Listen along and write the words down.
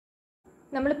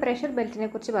നമ്മൾ പ്രഷർ ബെൽറ്റിനെ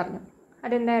കുറിച്ച് പറഞ്ഞു.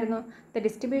 അതെന്തായിരുന്നു? The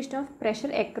distribution of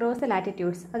pressure across the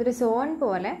latitudes. അതൊരു സോൺ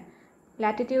പോലെ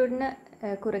ലാറ്റിറ്റ്യൂഡിന്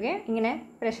കുറുകെ ഇങ്ങനെ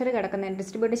പ്രഷർ കിടക്കുന്നതിന്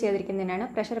ഡിസ്ട്രിബ്യൂട്ട് ചെയ്തിരിക്കുന്നതിനാണ്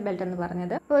പ്രഷർ ബെൽറ്റ് എന്ന്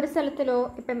പറഞ്ഞത്. ഇപ്പോൾ ഒരു സ്ഥലത്ത് ലോ,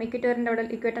 ഇപ്പം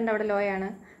ഇക്വേറ്ററിൻ്റെ അവിടെ ലോ ആണ്,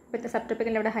 ഇപ്പോഴത്തെ സബ്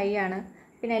ട്രോപ്പിക്കലിൻ്റെ അവിടെ ഹൈ ആണ്,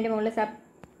 പിന്നെ അതിൻ്റെ മുകളിൽ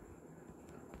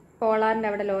പോളാറിൻ്റെ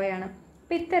അവിടെ ലോ ആണ്.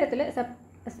 അപ്പോൾ ഇത്തരത്തിൽ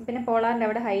പിന്നെ പോളാറിൻ്റെ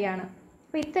അവിടെ ഹൈ ആണ്.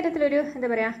 അപ്പോൾ ഇത്തരത്തിലൊരു എന്താ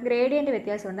പറയുക ഗ്രേഡിയൻ്റ്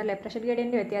വ്യത്യാസമുണ്ട് അല്ലേ? പ്രഷർ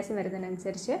ഗ്രേഡിയൻ്റ് വ്യത്യാസം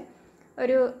വരുന്നതിനനുസരിച്ച്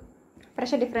ഒരു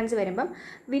പ്രഷർ ഡിഫറൻസ് വരുമ്പം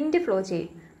വിൻഡ് ഫ്ലോ ചെയ്യും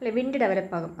അല്ലെ, വിൻഡ്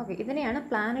ഡെവലപ്പ് ആകും. ഓക്കെ, ഇതിനെയാണ്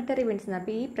പ്ലാനറ്ററി വിൻഡ്സ് എന്ന്.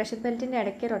 അപ്പോൾ ഈ പ്രഷർ ബെൽറ്റിൻ്റെ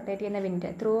ഇടയ്ക്ക് റൊട്ടേറ്റ് ചെയ്യുന്ന wind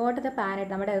through out the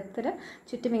planet നമ്മുടെ എർത്തിൽ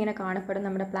ചുറ്റും ഇങ്ങനെ കാണപ്പെടുന്നു,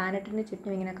 നമ്മുടെ പ്ലാനറ്റിന്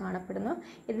ചുറ്റും ഇങ്ങനെ കാണപ്പെടുന്നു.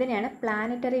 ഇതിനെയാണ്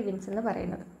പ്ലാനറ്ററി വിൻഡ്സ് എന്ന്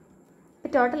പറയുന്നത്.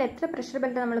 ഇപ്പോൾ ടോട്ടൽ എത്ര പ്രഷർ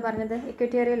ബെൽറ്റ് നമ്മൾ പറഞ്ഞത്?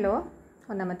 ഇക്വേറ്റോറിയൽ ലോ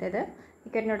ഒന്നാമത്തേത്,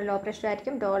 ഇക്വേറ്ററിനോട് ലോ പ്രഷർ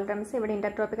ആയിരിക്കും. ഡോൾഡ്രംസ്, ഇവിടെ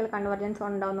ഇൻ്റർട്രോപ്പിക്കൽ കൺവർജൻസ്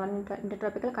സോൺ ഉണ്ടാവും എന്ന് പറഞ്ഞു,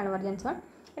 ഇൻ്റർട്രോപ്പിക്കൽ കൺവർജൻസ് സോൺ.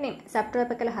 ഇനി സബ്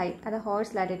ട്രോപ്പിക്കൽ ഹൈ, അത്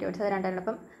ഹോഴ്സ് ലാറ്റിറ്റ്യൂഡ്സ്, അത് രണ്ടാണ്.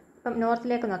 ഇപ്പം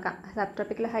നോർത്തിലേക്ക് നോക്കാം, sub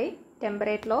tropical high,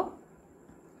 temperate law,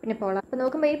 പിന്നെ പോളാർ. അപ്പോൾ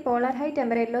നോക്കുമ്പോൾ ഈ polar high,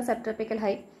 temperate law, sub tropical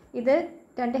high, ഇത്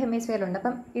 2 ഹെമിസ്ഫിയറിലുണ്ട്.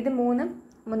 അപ്പം ഇത് 3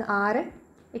 6,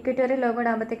 ഇക്വേറ്റോറിയൽ ലോ കൂടെ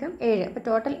ആകുമ്പോഴത്തേക്കും 7. അപ്പോൾ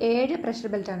ടോട്ടൽ 7 പ്രഷർ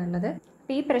ബെൽറ്റാണുള്ളത്.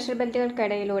 അപ്പോൾ ഈ പ്രഷർ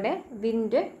ബെൽറ്റുകൾക്കിടയിലൂടെ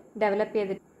വിൻഡ് ഡെവലപ്പ്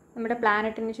ചെയ്തിട്ട് നമ്മുടെ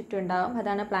പ്ലാനറ്റിന് ചുറ്റും ഉണ്ടാകും.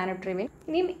 അതാണ് പ്ലാനറ്ററി വിൻഡ്.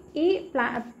 ഇനിയും ഈ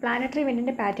planetary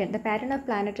വിൻഡിൻ്റെ the pattern of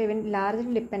planetary wind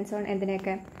largely depends on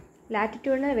എന്തിനൊക്കെ?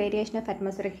 Latitudinal variation of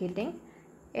atmospheric heating.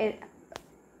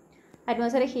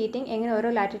 Atmospheric heating എങ്ങനെ ഓരോ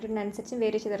ലാറ്റിറ്റ്യൂഡിനനുസരിച്ചും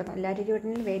വേരി ചെയ്തിരുന്നു.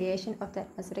 Latitudinal variation of the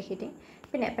atmospheric heating.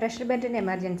 പിന്നെ പ്രഷർ ബെൽറ്റിൻ്റെ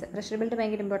എമർജൻസ്. പ്രഷർ ബെൽറ്റ്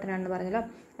ഭയങ്കര ഇമ്പോർട്ടൻ്റ് ആണെന്ന് പറഞ്ഞല്ലോ.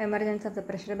 Emergence of the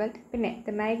pressure belt. പിന്നെ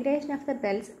the migration of the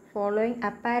belts following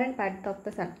apparent path of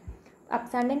the sun.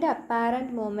 സണ്ണിൻ്റെ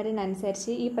apparent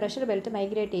മൂവ്മെൻറ്റിനനുസരിച്ച് ഈ pressure belt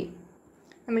migrate ചെയ്യും.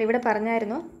 നമ്മളിവിടെ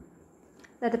പറഞ്ഞായിരുന്നു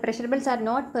the pressure belts are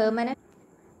not permanent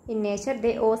in nature,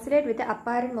 they oscillate with the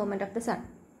apparent movement of the sun.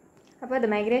 അപ്പോൾ the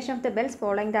migration of the belts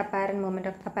following the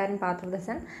apparent path of the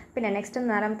sun. പിന്നെ next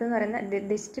നാലാമത്തെന്ന് പറയുന്നത്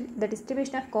the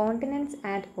distribution of continents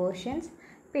and oceans.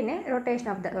 പിന്നെ rotation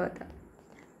of the earth.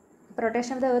 അപ്പോൾ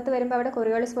rotation of the earth വരുമ്പോൾ അവിടെ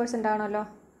Coriolis force ഉണ്ടാവണമല്ലോ.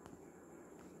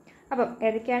 അപ്പം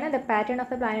ഏതൊക്കെയാണ്? The pattern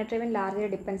of the planetary wind largely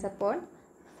depends upon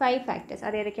 5 factors.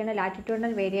 അത് ഏതൊക്കെയാണ്?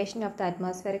 Latitudinal variation of the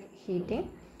atmospheric heating,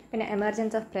 പിന്നെ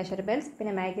emergence of pressure belts,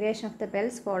 പിന്നെ migration of the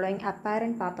belts following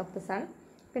apparent path of the sun,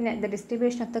 പിന്നെ the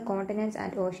distribution of the continents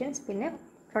and oceans, പിന്നെ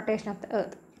rotation of the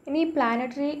earth. ഇനി ഈ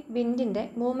planetary വിൻഡിൻ്റെ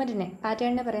മൂവ്മെൻറ്റിനെ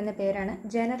പാറ്റേണിനെ പറയുന്ന പേരാണ്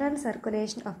general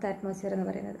circulation of the atmosphere എന്ന്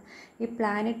പറയുന്നത്. ഈ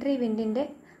പ്ലാനറ്ററി വിൻഡിൻ്റെ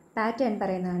പാറ്റേൺ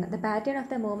പറയുന്നതാണ്. The pattern of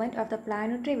the movement of the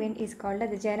planetary wind is called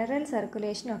the general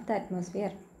circulation of the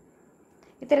atmosphere.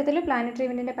 ഇത്തരത്തിൽ പ്ലാനറ്ററി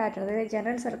വിൻഡിൻ്റെ പാറ്റേൺ, അതായത്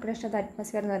general circulation of the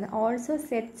atmosphere എന്ന് പറയുന്നത് also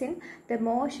sets in the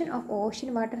motion of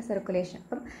ocean water circulation.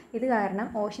 അപ്പം ഇത് കാരണം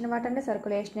ocean വാട്ടറിൻ്റെ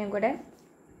സർക്കുലേഷനെയും കൂടെ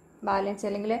balance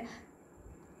അല്ലെങ്കിൽ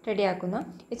റെഡിയാക്കുന്നു.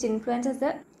 It's influences the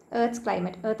earth's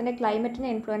climate. എർത്തിൻ്റെ ക്ലൈമറ്റിനെ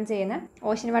influence ചെയ്യുന്ന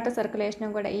ഓഷ്യൻ വാട്ടർ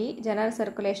സർക്കുലേഷനും കൂടെ ഈ ജനറൽ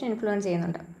സർക്കുലേഷൻ ഇൻഫ്ലുവൻസ്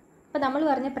ചെയ്യുന്നുണ്ട്. അപ്പോൾ നമ്മൾ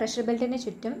പറഞ്ഞ പ്രഷർ ബെൽറ്റിന്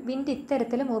ചുറ്റും വിൻഡ്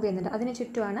ഇത്തരത്തിൽ മൂവ് ചെയ്യുന്നുണ്ട്. അതിന്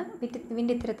ചുറ്റുമാണ്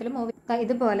വിൻഡ് ഇത്തരത്തിൽ മൂവ്.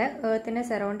 ഇതുപോലെ എർത്തിനെ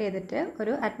സറൗണ്ട് ചെയ്തിട്ട്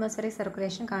ഒരു അറ്റ്മോസ്ഫിയറിക്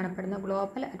സർക്കുലേഷൻ കാണപ്പെടുന്നു,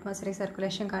 ഗ്ലോബൽ അറ്റ്മോസ്ഫിയറിക്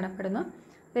സർക്കുലേഷൻ കാണപ്പെടുന്നു.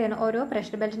 ഇതാണ് ഓരോ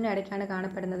പ്രഷർ ബെൽറ്റിൻ്റെ ഇടയ്ക്കാണ്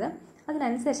കാണപ്പെടുന്നത്.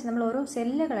 അതിനനുസരിച്ച് നമ്മൾ ഓരോ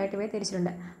സെല്ലുകളായിട്ട് ഇവയെ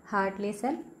തിരിച്ചിട്ടുണ്ട്. Hartley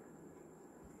cell,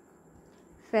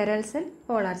 ഫെറൽ cell,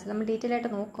 polar cell. നമ്മൾ ഡീറ്റെയിൽ ആയിട്ട്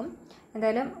നോക്കും.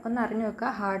 എന്തായാലും ഒന്ന് അറിഞ്ഞു വെക്കുക.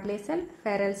 Hartley cell,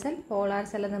 ഫെറൽ cell, polar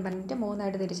cell എന്ന് പറഞ്ഞിട്ട് 3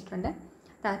 ആയിട്ട് തിരിച്ചിട്ടുണ്ട്.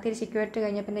 തിരിച്ച് ഇക്വേറ്റർ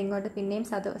കഴിഞ്ഞപ്പോൾ ഇങ്ങോട്ട് പിന്നെയും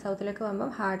സൗത്തിലേക്ക് പോകുമ്പോൾ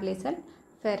Hartley cell,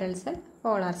 ഫെറൽ cell,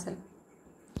 polar cell.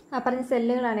 ആ പറഞ്ഞ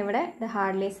സെല്ലുകളാണ് ഇവിടെ. ഇത്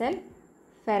ഹാർട്ട്ലി സെൽ,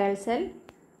 ഫെറൽ സെൽ,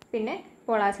 പിന്നെ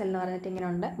പോളാർ സെൽ എന്ന് പറഞ്ഞിട്ട് ഇങ്ങനെ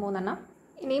ഉണ്ട് 3 എണ്ണം.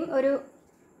 ഇനിയും ഒരു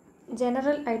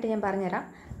ജനറൽ ആയിട്ട് ഞാൻ പറഞ്ഞുതരാം.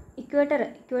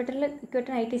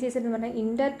 ഇക്വേറ്ററിന് ITCs എന്ന് പറഞ്ഞാൽ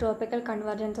ഇൻ്റർ ട്രോപ്പിക്കൽ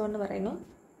കൺവർജൻസ് സോൺ എന്ന് പറയുന്നു.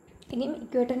 ഇനിയും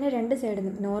ഇക്വേറ്ററിന് 2 സൈഡിൽ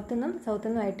നിന്നും നോർത്ത് നിന്നും സൗത്ത്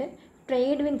നിന്നുമായിട്ട്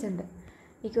ട്രേഡ് വിൻഡ്സ് ഉണ്ട്.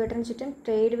 ഇക്വേറ്ററിന് ചുറ്റും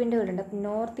ട്രേഡ് വിൻഡുകളുണ്ട്. അപ്പോൾ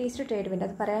നോർത്ത് ഈസ്റ്റ് ട്രേഡ് വിൻഡ്,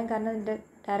 അത് പറയാൻ കാരണം ഇതിൻ്റെ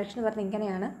ഡയറക്ഷൻ പറഞ്ഞത്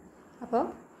ഇങ്ങനെയാണ്. അപ്പോൾ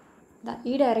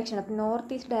ഈ ഡയറക്ഷൻ, അപ്പോൾ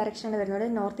നോർത്ത് ഈസ്റ്റ് ഡയറക്ഷനാണ് വരുന്നത്,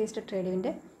 നോർത്ത് ഈസ്റ്റ് ട്രേഡ്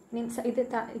വിൻഡ്. ഇനി ഇത്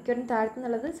ഇക്വേറ്ററിന് താഴത്തു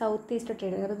നിന്നുള്ളത് സൗത്ത് ഈസ്റ്റ്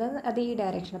ട്രേഡ് വിൻഡ്, അത് ഈ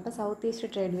ഡയറക്ഷൻ. അപ്പോൾ south east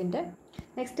trade wind.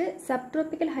 Next sub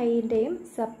tropical ഹൈയുടെയും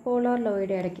sub polar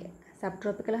ലോയുടെ ഇടയ്ക്ക്, സബ്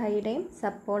ട്രോപ്പിക്കൽ ഹൈയുടെയും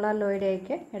സബ് പോളാർ ലോയുടെ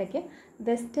ഇടയ്ക്ക്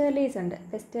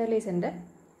വെസ്റ്റേർലീസ് ഉണ്ട്.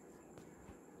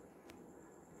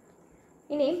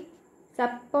 ഇനിയും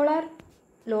സബ് പോളാർ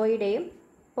ലോയുടെയും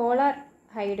പോളാർ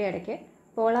ഹൈയുടെ ഇടയ്ക്ക്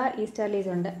പോളാർ ഈസ്റ്റേർലീസ്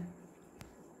ഉണ്ട്.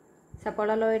 സബ്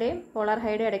പോളാർ ലോയുടെയും പോളാർ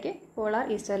ഹൈയുടെ ഇടയ്ക്ക് പോളാർ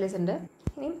ഈസ്റ്റേർലീസ് ഉണ്ട്.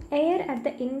 ഇനിയും air at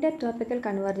the inter tropical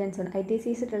convergence zone,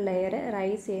 ITCസിലുള്ള air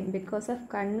rice ചെയ്യും because of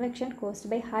convection caused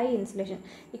by high insulation.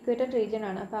 Equator region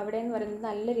ആണ്, അപ്പോൾ അവിടെ എന്ന് പറയുന്നത്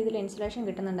നല്ല രീതിയിൽ ഇൻസുലേഷൻ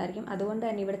കിട്ടുന്നുണ്ടായിരിക്കും. അതുകൊണ്ട്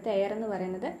തന്നെ ഇവിടുത്തെ എയർ എന്ന്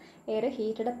പറയുന്നത് എയർ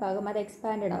ഹീറ്റഡ് അപ്പ് ആകും, അത്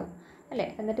എക്സ്പാൻഡഡ് ആകും അല്ലേ,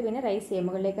 എന്നിട്ട് പിന്നെ റൈസ് ചെയ്യും,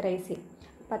 മുകളിലേക്ക് റൈസ് ചെയ്യും.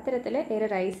 അത്തരത്തിൽ എയർ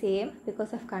റൈസ് ചെയ്യും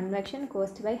because of convection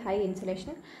caused by high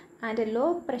insulation and low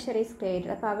pressure is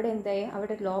created. അപ്പോൾ അവിടെ എന്ത് ചെയ്യും,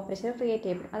 അവിടെ ലോ പ്രഷർ ക്രിയേറ്റ്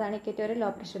ചെയ്യപ്പെടും. അതാണ് ഇക്വേറ്റോറിയൽ ലോ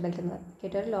പ്രഷർ ബെൽറ്റ് എന്ന് പറയുന്നത്.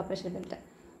 ഇക്വേറ്റോറിയൽ low pressure belt.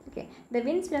 Okay, the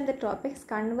winds from the Tropics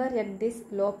converge at this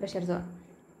low pressure zone.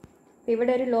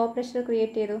 ഇവിടെ ഒരു ലോ പ്രഷർ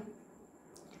ക്രിയേറ്റ് ചെയ്തു.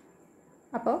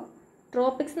 അപ്പോൾ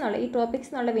ഈ ട്രോപ്പിക്സ്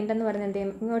എന്നുള്ള വിൻഡ് എന്ന് പറയുന്നത് എന്ത്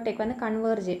ചെയ്യും, ഇങ്ങോട്ടേക്ക്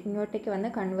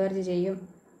വന്ന് കൺവേർജ് ചെയ്യും.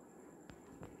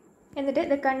 എന്നിട്ട്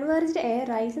the കൺവേർജ്ഡ് air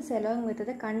rises along with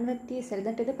the convective cell.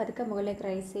 എന്നിട്ട് ഇത് പതുക്കെ മുകളിലേക്ക്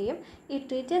റൈസ് ചെയ്യും. It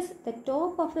reaches the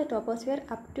top of the troposphere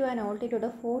up to an altitude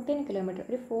of 14 kilometre.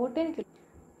 ഒരു 14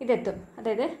 ഇതെത്തും.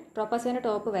 അതായത് ട്രോപ്പോസ്ഫിയറിൻ്റെ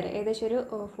ടോപ്പ് വരെ ഏകദേശം ഒരു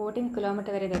 14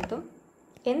 കിലോമീറ്റർ വരെ ഇതെത്തും.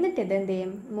 എന്നിട്ട് ഇത് എന്ത്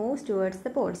ചെയ്യും, moves towards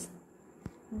the Paul's.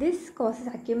 This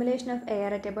causes accumulation of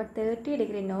air at about 30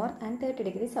 degree north and 30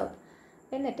 degree south.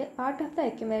 എന്നിട്ട് part of the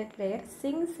accumulated air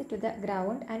sings to the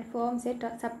ground and forms A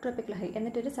sub tropical high.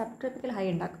 എന്നിട്ടൊരു sub tropical high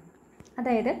ഉണ്ടാക്കും.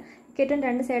 അതായത് ഇക്വേറ്ററിന്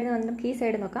രണ്ട് സൈഡിൽ നിന്ന് വന്നിട്ട് ഈ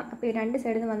side നോക്കാം. അപ്പോൾ ഈ രണ്ട്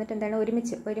സൈഡിൽ നിന്ന് വന്നിട്ട് എന്താണ്,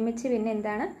 ഒരുമിച്ച് പിന്നെ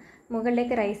എന്താണ്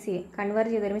മുകളിലേക്ക് റൈസ് ചെയ്യും.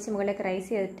 കൺവേർജ് ചെയ്ത് ഒരുമിച്ച് മുകളിലേക്ക് റൈസ്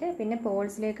ചെയ്തിട്ട് പിന്നെ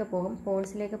പോൾസിലേക്ക്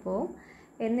പോകും.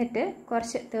 എന്നിട്ട്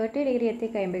കുറച്ച് 30 degree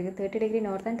എത്തിക്കഴിയുമ്പോഴേക്കും 30 degree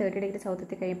north and 30 degree south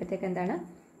എത്തിക്കഴിയുമ്പോഴത്തേക്ക് എന്താണ്,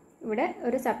 ഇവിടെ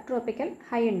ഒരു സബ് ട്രോപ്പിക്കൽ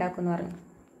ഹൈ ഉണ്ടാക്കുമെന്ന് പറഞ്ഞു.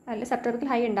 അല്ല, സബ് ട്രോപ്പിക്കൽ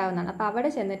ഹൈ ഉണ്ടാകുന്നതാണ്. അപ്പോൾ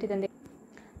അവിടെ ചെന്നിട്ട് ഇതെന്ത്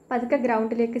പതുക്കെ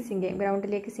ഗ്രൗണ്ടിലേക്ക്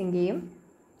സിങ്ക് ചെയ്യും.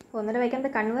 ഒന്നര വയ്ക്കാൻ the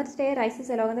കൺവേർജ്ഡ് air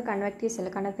rises along the convective cell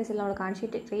നമ്മൾ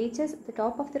കാണിച്ചിട്ട് reaches the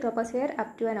top of the troposphere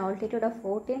up to an altitude of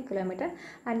 14 kilometre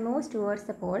and moves towards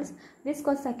the Paul's. This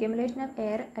causes accumulation of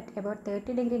air at about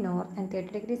 30 degree north and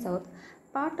 30 degree south.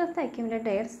 Part of the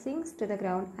accumulated air sings to the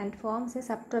ground and forms A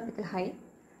sub tropical high.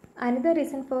 Another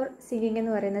reason for sinking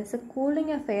എന്ന് പറയുന്നത്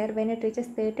cooling of air when it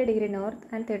reaches 30 degree north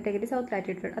and 30 degree south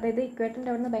latitude. അതായത്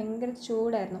ഇക്വേറ്ററിൻ്റെ അവിടെ നിന്ന് ഭയങ്കര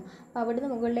ചൂടായിരുന്നു. അപ്പോൾ അവിടുന്ന്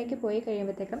മുകളിലേക്ക് പോയി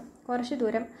കഴിയുമ്പോഴത്തേക്കും കുറച്ച്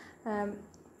ദൂരം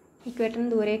ഇക്വേറ്ററിന്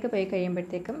മുകളിലേക്ക് പോയി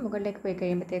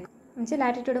കഴിയുമ്പോഴത്തേക്കും എന്നുവെച്ചാൽ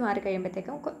ലാറ്റിറ്റ്യൂഡ് മാറി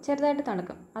കഴിയുമ്പോഴത്തേക്കും ചെറുതായിട്ട്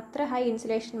തണുക്കും. അത്ര ഹൈ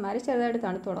ഇൻസുലേഷൻ മാറി ചെറുതായിട്ട്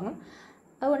തണുത്ത് തുടങ്ങും.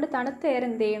 അതുകൊണ്ട് തണുത്ത എയർ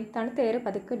എന്ത് ചെയ്യും, തണുത്ത എയർ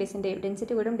പതുക്കെ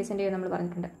ഡെൻസിറ്റി കൂടും ഡിസെൻഡ് ചെയ്യും നമ്മൾ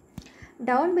പറഞ്ഞിട്ടുണ്ട്.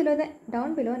 Down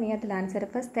below near the land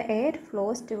surface, the air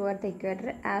flows toward the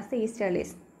equator as the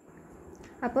easterlies.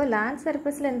 അപ്പോൾ ലാൻഡ്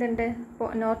സർഫസിൽ എന്തുണ്ട്,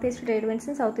 north east trade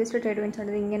വിൻഡ്സും south east trade വിൻഡ്സും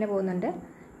ഉണ്ട്.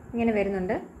 ഇങ്ങനെ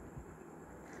വരുന്നുണ്ട്.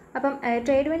 അപ്പം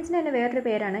ട്രേഡ് വിൻഡ്സിന് തന്നെ വേറൊരു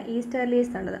പേരാണ്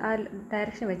ഈസ്റ്റർലീസ് എന്നുള്ളത്. ആ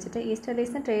ഡയറക്ഷൻ വെച്ചിട്ട്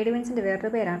ഈസ്റ്റർലീസും ട്രേഡ് വിൻഡ്സിൻ്റെ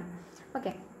വേറൊരു പേരാണ്.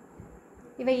 ഓക്കെ,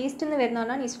 ഇവ ഈസ്റ്റിൽ നിന്ന്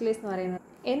വരുന്നതുകൊണ്ടാണ് ഈസ്റ്റർലീസ് എന്ന് പറയുന്നത്.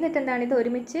 എന്നിട്ട് എന്താണ്, ഇത്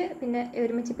ഒരുമിച്ച്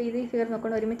ഇപ്പോൾ ഇത് ഫിഗർ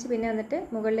നോക്കണം, ഒരുമിച്ച് പിന്നെ വന്നിട്ട്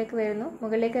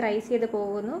മുകളിലേക്ക് റൈസ് ചെയ്ത്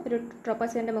പോകുന്നു. ഒരു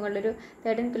ട്രോപ്പോസ്ഫിയറിൻ്റെ മുകളിൽ ഒരു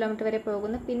 13 കിലോമീറ്റർ വരെ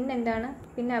പോകുന്നു.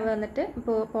 പിന്നെ അവ വന്നിട്ട്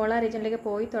പോളാർ റീജിയനിലേക്ക്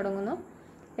പോയി തുടങ്ങുന്നു.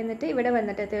 എന്നിട്ട് ഇവിടെ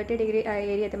വന്നിട്ട് 30 ഡിഗ്രി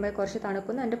ഏരിയ എത്തുമ്പോൾ കുറച്ച്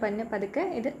തണുക്കുന്നു. എന്നിട്ട് പതുക്കെ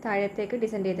ഇത് താഴത്തേക്ക്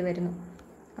ഡിസെൻഡ് ചെയ്ത് വരുന്നു.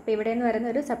 അപ്പോൾ ഇവിടെ എന്ന് പറയുന്ന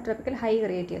ഒരു സബ് ട്രോപ്പിക്കൽ ഹൈ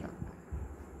ക്രിയേറ്റ് ചെയ്തു.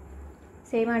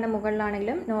 സെയിം ആണ്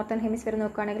മുകളിലാണെങ്കിലും നോർത്തേൺ ഹെമിസ്ഫിയർ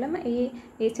നോക്കുകയാണെങ്കിലും ഈ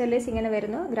ഈസ്റ്റർലീസ് ഇങ്ങനെ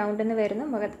വരുന്നു, ഗ്രൗണ്ടിൽ നിന്ന് വരുന്നു,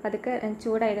 പതുക്കെ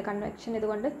ചൂടായത് കൺവെക്ഷൻ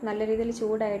ഇതുകൊണ്ട് നല്ല രീതിയിൽ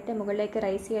ചൂടായിട്ട് മുകളിലേക്ക്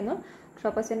റൈസ് ചെയ്യുന്നു.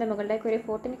 ട്രോപ്പോസ്ഫിയറിൻ്റെ മുകളിലേക്ക് ഒരു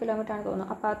 14 കിലോമീറ്റർ ആണ് തോന്നുന്നു.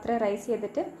 അപ്പോൾ അത്ര റൈസ്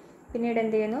ചെയ്തിട്ട് പിന്നീട്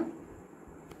എന്ത് ചെയ്യുന്നു,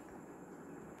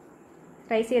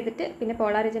 പിന്നെ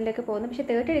പോളാർ റീജിയനിലേക്ക് പോകുന്നു. പക്ഷേ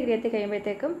 30 ഡിഗ്രി എത്തി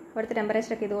കഴിയുമ്പോഴത്തേക്കും അവിടുത്തെ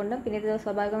ടെമ്പറേച്ചറൊക്കെ ഇതുകൊണ്ടും പിന്നെ ഇത്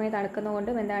സ്വാഭാവികമായി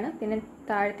തണുക്കുന്നതുകൊണ്ടും എന്താണ് പിന്നെ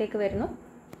താഴത്തേക്ക് വരുന്നു.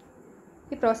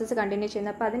 ഈ പ്രോസസ്സ് കണ്ടിന്യൂ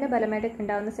ചെയ്യുന്നു. അപ്പോൾ അതിൻ്റെ ഫലമായിട്ട്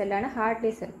ഉണ്ടാകുന്ന സെല്ലാണ്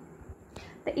Hartley cell.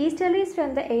 The easterlies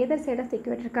from the either side of the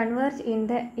equator converge in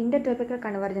the intertropical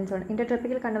convergence zone.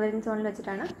 Intertropical convergence zone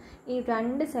വെച്ചിട്ടാണ് ഈ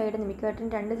രണ്ട് സൈഡിൽ നിന്ന്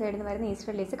ഇക്വേറ്ററിൻ്റെ രണ്ട് സൈഡിൽ നിന്ന് വരുന്ന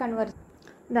ഈസ്റ്റർലീസ് കൺവേർജ്.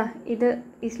 ഇത്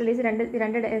ഈസ്റ്റർലീസ്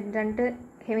രണ്ട്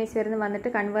ഹെമിസ്ഫിയറിൽ നിന്ന്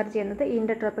വന്നിട്ട് കൺവേർജ് ചെയ്യുന്നത്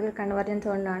ഇന്റർട്രോപ്പിക്കൽ കൺവർജൻസ്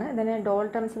സോണിലാണ്. ഇതിനെ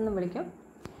ഡോൾട്ടംസ് എന്നും വിളിക്കും.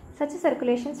 Such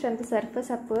circulations from the surface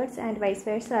upwards and vice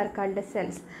versa are called as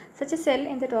cells. Such a cell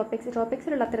in the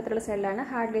tropicsലുള്ള അത്തരത്തിലുള്ള സെല്ലാണ്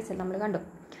ഹാർട്ട്ലി സെൽ നമ്മൾ കണ്ടു.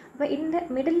 അപ്പോൾ in the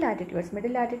middle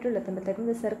ലാറ്റിറ്റ്യൂഡിൽ എത്തുമ്പോഴത്തേക്കും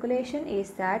the circulation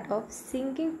is that of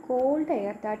sinking called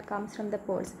air that comes from the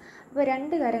Paul's. അപ്പോൾ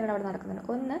രണ്ട് കാര്യങ്ങൾ അവിടെ നടക്കുന്നുണ്ട്.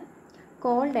 ഒന്ന്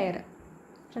called air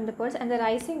from the Paul's and the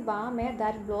rising warm air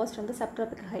that blows from the sub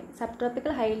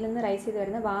tropical ഹൈയിൽ നിന്ന് rice ചെയ്ത്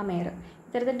വരുന്ന warm air.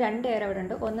 ഇത്തരത്തിൽ രണ്ട് എയർ അവിടെ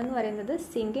ഉണ്ട്. ഒന്നെന്ന് പറയുന്നത്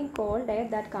sinking called air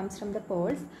that comes from the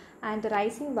Paul's and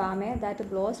rising warm air that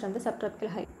blows from the sub tropical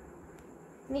high.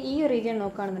 ഇനി ഈ ഒരു റീജിയൻ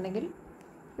നോക്കുകയാണെന്നുണ്ടെങ്കിൽ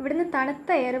ഇവിടുന്ന്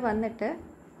തണുത്ത എയർ വന്നിട്ട്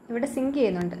ഇവിടെ സിങ്ക്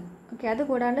ചെയ്യുന്നുണ്ട്. ഓക്കെ,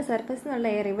 അതുകൂടാണ്ട് സർഫസിൽ നിന്നുള്ള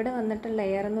എയർ ഇവിടെ വന്നിട്ടുള്ള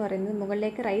എയർ എന്ന് പറയുന്നത്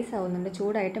മുകളിലേക്ക് റൈസ് ആവുന്നുണ്ട്,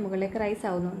 ചൂടായിട്ട് മുകളിലേക്ക് റൈസ്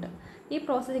ആവുന്നുണ്ട്. ഈ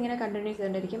പ്രോസസ്സ് ഇങ്ങനെ കണ്ടിന്യൂ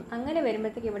ചെയ്തുകൊണ്ടിരിക്കും. അങ്ങനെ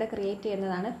വരുമ്പോഴത്തേക്ക് ഇവിടെ ക്രിയേറ്റ്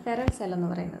ചെയ്യുന്നതാണ് ഫെറൽ സെൽ എന്ന്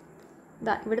പറയുന്നത്.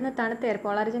 ഇവിടുന്ന് തണുത്ത എയർ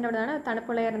പോളാറിജിൻ്റെ അവിടെ നിന്നാണ്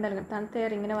തണുപ്പുള്ള എയർ എന്തായാലും തണുത്ത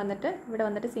എയർ ഇങ്ങനെ വന്നിട്ട് ഇവിടെ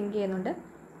വന്നിട്ട് സിങ്ക് ചെയ്യുന്നുണ്ട്.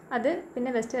 അത്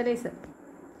പിന്നെ വെസ്റ്റേർലീസ്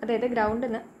അതായത് ഗ്രൗണ്ടിൽ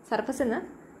നിന്ന് സർഫസിൽ നിന്ന്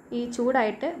ഈ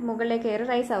ചൂടായിട്ട് മുകളിലേക്ക് എയർ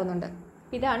റൈസ് ആവുന്നുണ്ട്.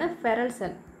 ഇതാണ് ഫെറൽ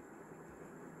cell.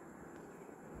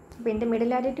 In the middle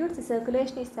latitudes, the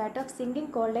circulation is that of sinking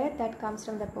cold air that comes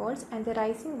from the poles and the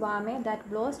rising warm air that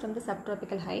blows from the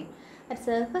subtropical high. At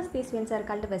surface, these winds are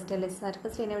called westerlies.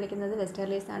 Surface line വിളിക്കുന്നത്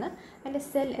westerlies ആണ്. And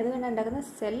cell ഇതുകൊണ്ട് ഉണ്ടാക്കുന്ന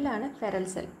സെല്ലാണ് ഫെറൽ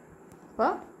cell.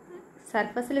 അപ്പോൾ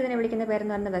സർഫസിൽ ഇതിനെ വിളിക്കുന്ന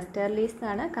പേരെന്ന് പറയുന്നത് വെസ്റ്റേർലീസ്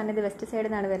എന്നാണ്. കാരണം ഇത് വെസ്റ്റ് സൈഡിൽ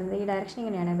നിന്നാണ് വരുന്നത്. ഈ ഡയറക്ഷൻ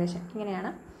ഇങ്ങനെയാണ്, ഏകദേശം ഇങ്ങനെയാണ്.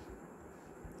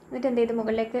 എന്നിട്ട് എന്ത് ചെയ്ത്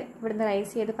മുകളിലേക്ക് ഇവിടുന്ന്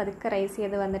റൈസ് ചെയ്ത് പതുക്കെ റൈസ്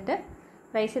ചെയ്ത് വന്നിട്ട്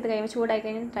റൈസ് ചെയ്ത് കഴിയുമ്പോൾ ചൂടായി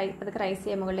കഴിഞ്ഞാൽ പതുക്കെ റൈസ്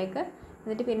ചെയ്യാം മുകളിലേക്ക്.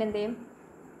 എന്നിട്ട് പിന്നെ എന്ത് ചെയ്യും,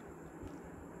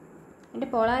 എൻ്റെ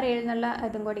പോളാർ ഏരിയയിൽ നിന്നുള്ള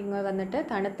ഇതും കൂടി ഇങ്ങോട്ട് വന്നിട്ട്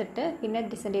തണുത്തിട്ട് പിന്നെ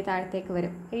ഡിസെൻഡ് ചെയ്ത് താഴത്തേക്ക്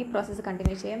വരും. ഈ പ്രോസസ്സ്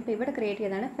കണ്ടിന്യൂ ചെയ്യും. അപ്പോൾ ഇവിടെ ക്രിയേറ്റ്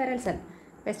ചെയ്യുന്നതാണ് ഫെറൽ സെൽ.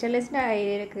 വെസ്റ്റേർലീസിൻ്റെ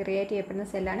ഏരിയയിൽ ക്രിയേറ്റ് ചെയ്യപ്പെടുന്ന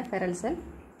സെല്ലാണ് ഫെറൽ സെൽ.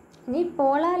 ഇനി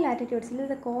polar ലാറ്റിറ്റ്യൂഡ്സിൽ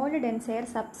the called dense air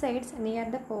subsides near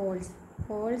the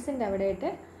പോൾസിൻ്റെ അവിടെയായിട്ട്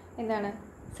എന്താണ്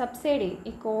സബ്സൈഡ് ചെയ്യും.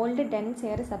 ഈ കോൾഡ് ഡെൻസ്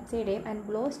എയർ സബ്സൈഡ് ചെയ്യും and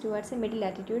blows towards middle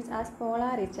latitudes as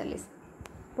polar easterlies.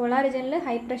 Polar റീജിയനിൽ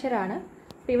ഹൈ പ്രഷറാണ്.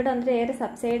 അപ്പോൾ ഇവിടെ വന്നിട്ട് എയർ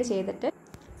സബ്സൈഡ് ചെയ്തിട്ട്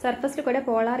സർഫസിൽ കൂടെ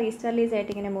പോളാർ ഈസ്റ്റർലീസ്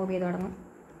ആയിട്ട് ഇങ്ങനെ മൂവ് ചെയ്ത് തുടങ്ങും.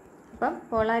 അപ്പം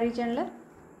പോളാർ റീജിയനിൽ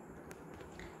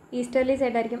ഈസ്റ്റർലീസ്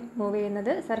ആയിട്ടായിരിക്കും മൂവ്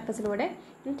ചെയ്യുന്നത് സർഫസിലൂടെ.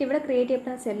 എന്നിട്ട് ഇവിടെ ക്രിയേറ്റ്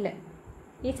ചെയ്യപ്പെടുന്ന സെല്ല്,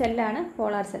 ഈ സെല്ലാണ്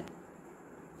പോളാർ സെൽ.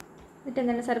 എന്നിട്ട്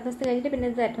എന്താണ് സർഫസ് കഴിഞ്ഞിട്ട് പിന്നെ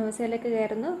ഇത് അറ്റ്മോസ്ഫിയറിലേക്ക്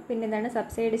കയറുന്നു, പിന്നെ എന്താണ്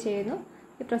സബ്സൈഡ് ചെയ്യുന്നു.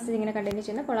 ഈ പ്രോസസ്സ് ഇങ്ങനെ കണ്ടിന്യൂ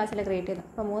ചെയ്യുന്നു, പോളാർ സെൽ ക്രിയേറ്റ് ചെയ്യുന്നു.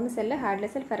 അപ്പോൾ 3 cell,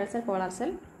 ഹാർഡ്ലെസ് cell, ഫെറൽ cell, polar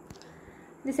cell.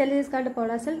 The cell is called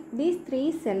polar cell. These 3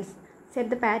 cells set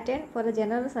the pattern for the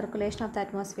general circulation of the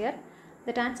atmosphere.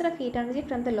 The transfer of heat energy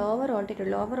from the lower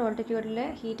altitude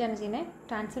heat എനർജീനെ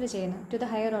transfer ചെയ്യുന്നു to the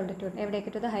higher altitude. എവിടേക്ക്?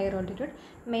 To the higher altitude.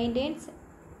 Maintains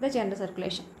the general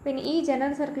circulation. പിന്നെ ഈ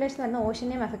general circulation വന്ന്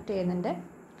ഓഷ്യനെയും affect ചെയ്യുന്നുണ്ട്.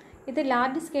 ഇത്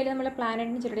large scale നമ്മൾ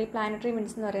പ്ലാനറ്റിന് ചുരുടി planetary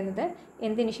winds എന്ന് പറയുന്നത്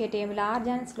എന്ത് ഇനിഷ്യേറ്റ് ചെയ്യും?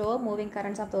 Large and slow moving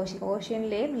currents of the ocean.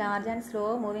 ഓഷ്യനിലെയും large and slow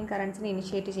moving കറൻസിനെ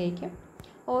initiate ചെയ്യിക്കും.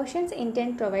 Oceans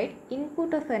ഇൻറ്റെൻഡ് provide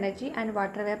input of energy and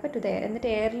water vapour to the air. എന്നിട്ട്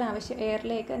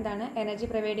എയറിലേക്ക് എന്താണ് എനർജി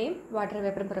പ്രൊവൈഡ് ചെയ്യും, water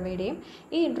വേപ്പറും provide ചെയ്യും.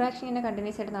 ഈ interaction ഇങ്ങനെ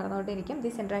കണ്ടിന്യൂസ് ആയിട്ട് നടന്നുകൊണ്ടിരിക്കും.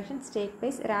 This interactions take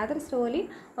place rather slowly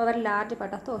over large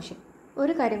part of the ocean.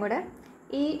 ഒരു കാര്യം കൂടെ,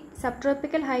 ഈ sub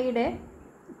tropical ഹൈയുടെ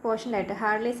പോർഷനിലായിട്ട്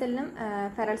hardly സെല്ലിനും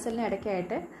ഫെറൽ സെല്ലിനും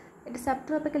ഇടയ്ക്കായിട്ട് sub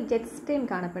tropical jet stream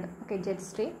കാണപ്പെടും. Okay, jet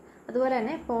stream. അതുപോലെ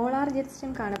തന്നെ പോളാർ ജെറ്റ്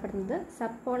സ്ട്രീം കാണപ്പെടുന്നത്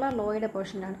സബ് പോളാർ ലോയുടെ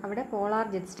പോർഷനിലാണ്. അവിടെ പോളാർ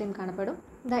ജെറ്റ് സ്ട്രീം കാണപ്പെടും.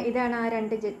 ഇതാണ് ആ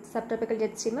 2 sub tropical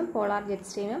jet സ്ട്രീമും polar jet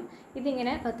സ്ട്രീമും.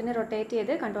 ഇതിങ്ങനെ എർത്തിനെ റൊട്ടേറ്റ്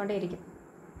ചെയ്ത് കണ്ടുകൊണ്ടേയിരിക്കും,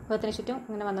 എർത്തിന് ചുറ്റും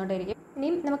ഇങ്ങനെ വന്നുകൊണ്ടേയിരിക്കും.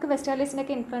 ഇനിയും നമുക്ക്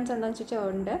വെസ്റ്റേർലീസിൻ്റെയൊക്കെ ഇൻഫ്ലുവൻസ് എന്താണെന്ന് ചോദിച്ചാൽ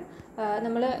ഉണ്ട്.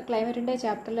 നമ്മൾ ക്ലൈമറ്റിൻ്റെ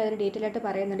ചാപ്റ്ററിൽ അതിൽ ഡീറ്റെയിൽ ആയിട്ട്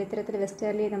പറയുന്നുണ്ട്. ഇത്തരത്തിൽ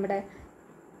വെസ്റ്റേർലി നമ്മുടെ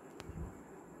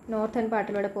നോർത്തേൺ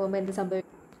പാർട്ടിലൂടെ പോകുമ്പോൾ എന്ത്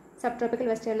സംഭവിക്കും. Sub tropical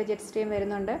westerly jet stream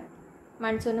വരുന്നുണ്ട്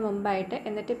മൺസൂണിന് മുമ്പായിട്ട്.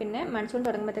 എന്നിട്ട് പിന്നെ മൺസൂൺ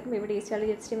തുടങ്ങുമ്പോഴത്തേക്കും ഇവിടെ ഈസ്റ്റേർലി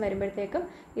ജെറ്റ് സ്ട്രീം വരുമ്പോഴത്തേക്കും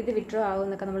ഇത് വിഡ്രോ ആകും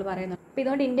എന്നൊക്കെ നമ്മൾ പറയുന്നുണ്ട്. അപ്പോൾ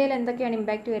ഇതുകൊണ്ട് ഇന്ത്യയിൽ എന്തൊക്കെയാണ്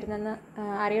ഇമ്പാക്റ്റ് വരുന്നതെന്ന്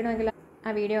അറിയണമെങ്കിൽ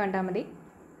ആ വീഡിയോ കണ്ടാൽ മതി.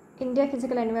 ഇന്ത്യ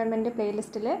ഫിസിക്കൽ എൻവയോൺമെൻറ്റ്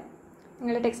പ്ലേലിസ്റ്റിൽ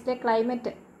നിങ്ങളുടെ ടെക്സ്റ്റിലെ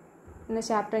ക്ലൈമറ്റ് എന്ന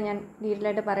ചാപ്റ്റർ ഞാൻ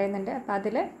ഡീറ്റെയിലായിട്ട് പറയുന്നുണ്ട്. അപ്പോൾ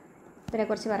അതിൽ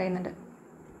ഇതിനെക്കുറിച്ച് പറയുന്നുണ്ട്.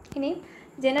 ഇനി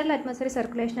general atmospheric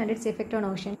circulation and it's effect on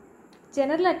ocean.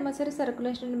 General atmospheric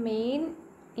സർക്കുലേഷൻ്റെ main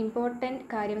important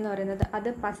കാര്യം എന്ന് പറയുന്നത് അത്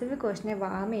പസഫിക് ഓഷനെ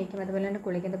വാം ചെയ്യിക്കും, അതുപോലെ തന്നെ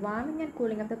കുളിക്കുന്നത്. Warming and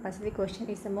cooling of the Pacific Ocean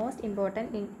is most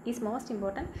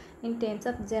important in terms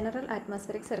of general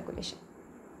atmospheric circulation.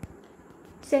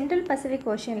 Central Pacific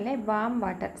ഓഷ്യനിലെ warm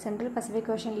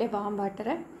water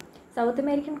south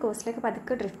American കോസ്റ്റിലേക്ക്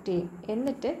പതുക്കെ drift ചെയ്യും.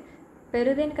 എന്നിട്ട്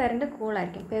പെറുവിയൻ കറണ്ട്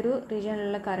കൂളായിരിക്കും. പെറു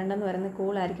റീജിയനിലുള്ള കറണ്ട് എന്ന് പറയുന്നത്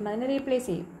കൂളായിരിക്കും, അതിനെ റീപ്ലേസ്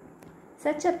ചെയ്യും.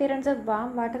 Such appearance of warm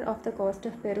water of the cost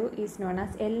of Peru is known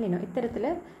as El Nino. ഇത്തരത്തിൽ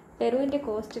പെറുവിൻ്റെ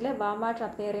കോസ്റ്റിൽ warm water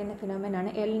appear ചെയ്യുന്ന ഫിനോമിനാണ്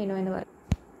El Nino എന്ന്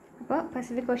പറയുന്നത്. അപ്പോൾ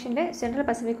സെൻട്രൽ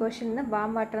പസഫിക് ഓഷ്യനിൽ നിന്ന് വാം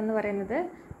വാട്ടർ എന്ന് പറയുന്നത്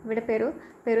ഇവിടെ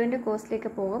പെറുവിൻ്റെ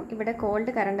കോസ്റ്റിലേക്ക് പോകും. ഇവിടെ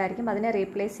കോൾഡ് കറണ്ട് ആയിരിക്കും, അതിനെ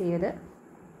റീപ്ലേസ് ചെയ്ത്.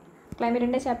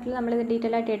 ക്ലൈമറ്റിൻ്റെ ചാപ്റ്ററിൽ നമ്മളിത്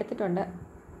ഡീറ്റെയിൽ ആയിട്ട് എടുത്തിട്ടുണ്ട്.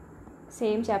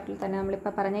 സെയിം ചാപ്റ്ററിൽ തന്നെ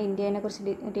നമ്മളിപ്പോൾ പറഞ്ഞ ഇന്ത്യനെക്കുറിച്ച്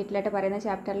ഡീറ്റെയിൽ ആയിട്ട് പറയുന്ന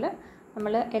ചാപ്റ്ററിൽ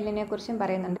നമ്മൾ എല്ലിനെ കുറിച്ചും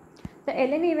പറയുന്നുണ്ട്. The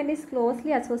El Nino event is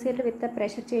closely associated with the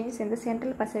pressure changes in the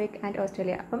Central Pacific and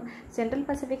Australia. അപ്പം സെൻട്രൽ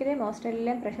പസഫിക്കിലെയും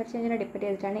ഓസ്ട്രേലിയയിലെയും പ്രഷർ ചേഞ്ചിനെ ഡിപ്പെൻഡ്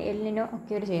ചെയ്തിട്ടാണ് എൽ നിനോ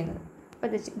ഒക്യൂർ ചെയ്യുന്നത്. അപ്പോൾ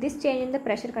this change in the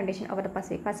pressure condition over the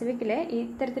പസഫിക്കിലെ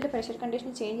ഇത്തരത്തിൽ pressure condition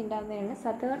change ഉണ്ടാകുന്നതിനാണ്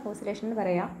southern oscillation എന്ന്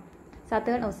പറയാം.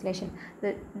 Southern oscillation.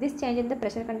 This change in the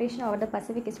pressure condition over the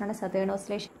Pacific is ആണ് southern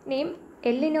oscillation. ഇനിയും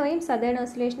L നിനോയും southern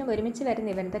ഓസിലേഷനും ഒരുമിച്ച്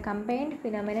വരുന്ന event the combined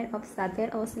phenomenon of southern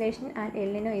oscillation and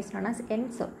El Nino is known as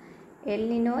Enzo. El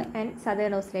Nino and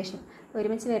southern oscillation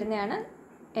ഒരുമിച്ച് വരുന്നതാണ്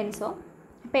Enzo.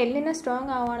 അപ്പോൾ El Nino strong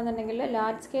ആവുകയാണെന്നുണ്ടെങ്കിൽ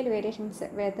large scale variations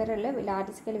വെതറിൽ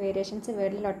large scale variations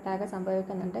വേൾഡിലൊട്ടാകെ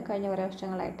സംഭവിക്കുന്നുണ്ട് കഴിഞ്ഞ കുറേ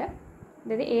വർഷങ്ങളായിട്ട്.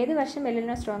 അതായത് ഏത് വർഷം എൽ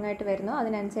നിനോ സ്ട്രോങ് ആയിട്ട് വരുന്നോ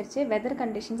അതിനനുസരിച്ച് വെതർ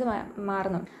കണ്ടീഷൻസ്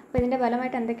മാറുന്നു. അപ്പോൾ ഇതിൻ്റെ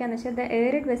ഫലമായിട്ട് എന്തൊക്കെയാണെന്ന് വെച്ചാൽ the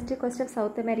ഏരിഡ് west cost of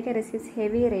south America receives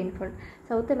heavy rainfall.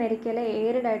 South അമേരിക്കയിലെ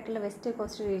ഏരിഡ് ആയിട്ടുള്ള വെസ്റ്റ്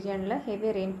കോസ്റ്റ് റീജിയണിൽ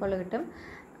ഹെവി റെയിൻഫോൾ കിട്ടും.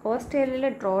 ഓസ്ട്രേലിയയിൽ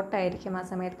ഡ്രോട്ടായിരിക്കും ആ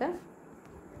സമയത്ത്.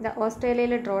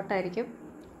 ഓസ്ട്രേലിയയിൽ ഡ്രോട്ടായിരിക്കും.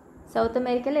 സൗത്ത്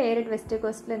അമേരിക്കയിലെ ഏരിഡ് വെസ്റ്റ്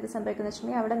കോസ്റ്റിൽ എന്ത് സംഭവിക്കുന്നത്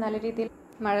വെച്ചിട്ടുണ്ടെങ്കിൽ അവിടെ നല്ല രീതിയിൽ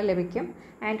മഴ ലഭിക്കും.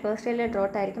 And Australia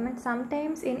ഡ്രോട്ടായിരിക്കും. And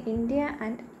sometimes in India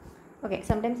and okay,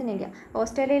 sometimes in India.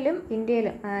 ഓസ്ട്രേലിയയിലും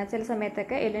ഇന്ത്യയിലും ചില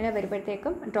സമയത്തൊക്കെ എല്ലിനോ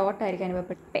വരുമ്പോഴത്തേക്കും ഡ്രോട്ട് ആയിരിക്കും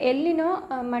അനുഭവപ്പെടും. ഇപ്പോൾ എല്ലിനോ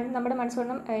നമ്മുടെ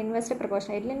മൺസൂണും ഇൻവേഴ്സ്ലി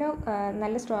പ്രൊപ്പോർഷൻ. എല്ലിനോ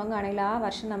നല്ല സ്ട്രോങ് ആണെങ്കിൽ ആ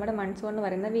വർഷം നമ്മുടെ മൺസൂൺ എന്ന്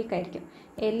പറയുന്നത് വീക്കായിരിക്കും.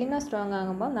 എല്ലിനോ സ്ട്രോങ്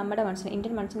ആകുമ്പോൾ നമ്മുടെ മൺസൂൺ,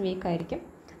 ഇന്ത്യൻ മൺസൂൺ വീക്കായിരിക്കും.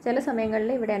 ചില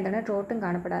സമയങ്ങളിൽ ഇവിടെ എന്താണ് ഡ്രോട്ടും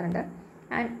കാണപ്പെടാറുണ്ട്.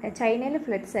 ആൻഡ് ചൈനയിൽ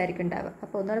ഫ്ലഡ്സ് ആയിരിക്കും ഉണ്ടാവുക.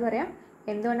 അപ്പോൾ ഒന്നുകൂടെ പറയാം,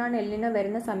 എന്തുകൊണ്ടാണ് എല്ലിനോ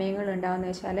വരുന്ന സമയങ്ങൾ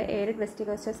ഉണ്ടാകുന്നത് വെച്ചാൽ ഏരിഡ് വെസ്റ്റ്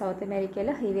കോസ്റ്റ് സൗത്ത് അമേരിക്കയിൽ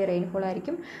ഹെവി റെയിൻഫോൾ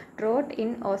ആയിരിക്കും, drought in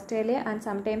Australia and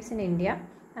sometimes in India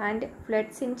and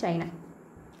floods in China.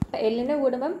 അപ്പോൾ എല്ലിനോ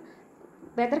കൂടുമ്പം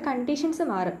വെതർ കണ്ടീഷൻസ്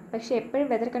മാറും. പക്ഷേ എപ്പോഴും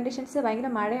വെതർ കണ്ടീഷൻസ് ഭയങ്കര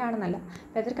മഴയാണെന്നല്ല,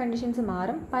 വെതർ കണ്ടീഷൻസ്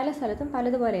മാറും. പല സ്ഥലത്തും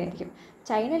പലതുപോലെ ആയിരിക്കും.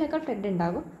 ചൈനയിലൊക്കെ ഫ്ലഡ്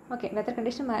ഉണ്ടാകും. ഓക്കെ, വെതർ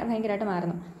കണ്ടീഷൻ ഭയങ്കരമായിട്ട്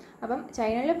മാറുന്നു. അപ്പം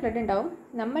ചൈനയിൽ ഫ്ലഡ് ഉണ്ടാവും.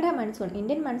 നമ്മുടെ മൺസൂൺ,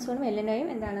 ഇന്ത്യൻ മൺസൂണും എല്ലിനോയും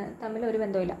എന്താണ് തമ്മിൽ ഒരു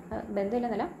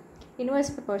ബന്ധമില്ലെന്നല്ല,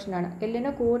 ഇൻവേഴ്സ് പ്രൊപ്പോർഷനാണ്.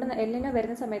 എല്ലിനോ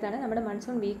വരുന്ന സമയത്താണ് നമ്മുടെ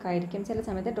മൺസൂൺ വീക്ക് ആയിരിക്കും. ചില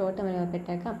സമയത്ത് ഡ്രോട്ട്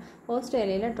അനുഭവപ്പെട്ടേക്കാം.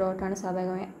 ഓസ്ട്രേലിയയിൽ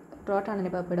ഡ്രോട്ടാണ്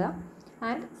അനുഭവപ്പെടുക.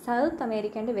 And south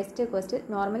അമേരിക്കൻ്റെ west cost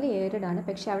normally ഏരിഡ് ആണ്,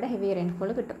 പക്ഷേ അവിടെ ഹെവി റെയിൻഫോൾ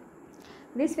കിട്ടും.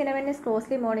 This phenomenon is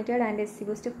closely monitored and is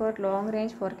used for long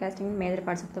range forecasting in major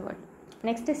parts of the world.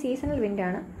 Next seasonal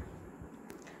വിൻഡാണ്.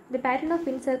 The pattern of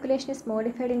wind circulation is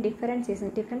modified in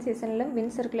different സീസണിലും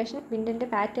വിൻഡിൻ്റെ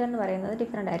pattern എന്ന് പറയുന്നത്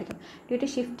different ആയിരിക്കും due to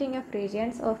shifting of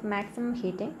regions of maximum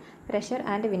heating, pressure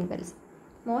and wind bells.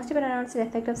 Most pronounced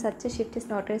effect of such shift is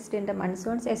noticed in the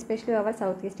monsoons especially over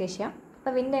south east Asia.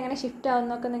 അപ്പോൾ wind എങ്ങനെ shift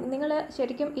ആവുന്നൊക്കെ നിങ്ങൾ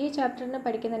ശരിക്കും ഈ ചാപ്റ്ററിന്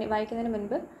വായിക്കുന്നതിന്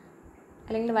മുൻപ്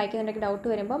അല്ലെങ്കിൽ വായിക്കുന്നതിൻ്റെയൊക്കെ doubt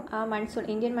വരുമ്പം ആ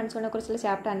Indian മൺസൂണിനെ കുറിച്ചുള്ള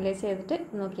ചാപ്റ്റർ അനലൈസ് ചെയ്തിട്ട്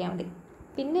നോക്കിയാൽ മതി.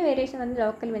 പിന്നെ വേരിയേഷൻ വന്ന്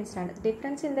local വിൻഡ്സാണ്.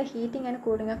 Difference in the heating and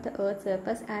cooling of the earth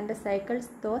surface and the cycles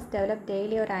those develop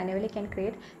daily or annually can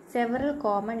create several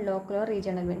common local or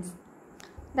regional winds.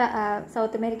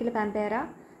 South അമേരിക്കയിൽ പാന്തേര,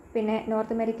 പിന്നെ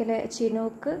north അമേരിക്കയിൽ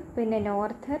Chinook, പിന്നെ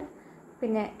നോർത്തർ,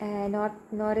 പിന്നെ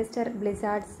നോറിസ്റ്റർ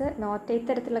Blizzards,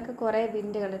 ഇത്തരത്തിലൊക്കെ കുറേ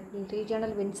വിൻഡുകൾ,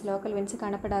 regional winds, local winds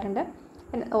കാണപ്പെടാറുണ്ട്.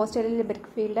 പിന്നെ ഓസ്ട്രേലിയയിൽ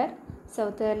ബെർക്ക്ഫീൽഡർ,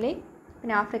 south early,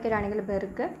 പിന്നെ ആഫ്രിക്കയിലാണെങ്കിൽ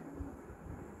ബെർഗ്,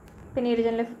 പിന്നെ ഈ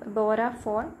റീജിയനിൽ ബോറ,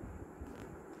 ഫോൺ,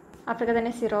 ആഫ്രിക്ക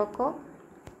തന്നെ സിറോക്കോ,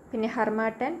 പിന്നെ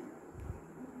ഹർമാട്ടൻ.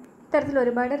 ഇത്തരത്തിൽ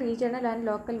ഒരുപാട് റീജിയണൽ ആൻഡ്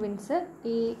ലോക്കൽ വിൻഡ്സ്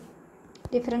ഈ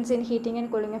difference in heating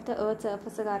and cooling of the earth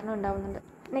surface കാരണം ഉണ്ടാകുന്നുണ്ട്.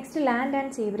 Next land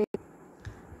and see breeze.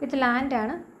 ഇത്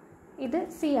ലാൻഡാണ്, ഇത്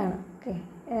സീ ആണ്. ഓക്കെ,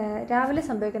 രാവിലെ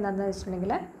സംഭവിക്കുന്നതെന്ന്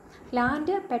വെച്ചിട്ടുണ്ടെങ്കിൽ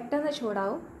ലാൻഡ് പെട്ടെന്ന്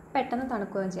ചൂടാവും, പെട്ടെന്ന്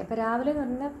തണുക്കുകയും ചെയ്യും. അപ്പോൾ രാവിലെ എന്ന്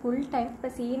പറഞ്ഞാൽ ഫുൾ ടൈം,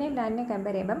 ഇപ്പോൾ സീനെയും ലാൻഡിനെയും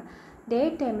കമ്പയർ ചെയ്യുമ്പം ഡേ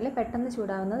ടൈമിൽ പെട്ടെന്ന്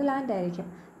ചൂടാവുന്നത് ലാൻഡായിരിക്കും.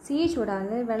 സീ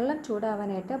ചൂടാവുന്നത്, വെള്ളം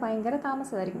ചൂടാവാനായിട്ട് ഭയങ്കര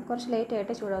താമസമായിരിക്കും. കുറച്ച് ലേറ്റ്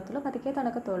ആയിട്ട് ചൂടാകത്തുള്ളൂ, പതുക്കെ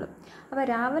തണുക്കത്തുള്ളൂ. അപ്പോൾ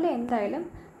രാവിലെ എന്തായാലും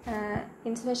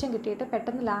ഇൻസുലേഷൻ കിട്ടിയിട്ട്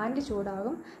പെട്ടെന്ന് ലാൻഡ്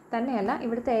ചൂടാകും. തന്നെയല്ല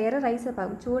ഇവിടുത്തെ എയർ റൈസ്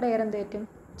ആകും. ചൂട്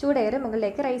എയർ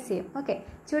മുകളിലേക്ക് റൈസ് ചെയ്യും. ഓക്കെ,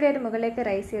 ചൂട് എയർ മുകളിലേക്ക്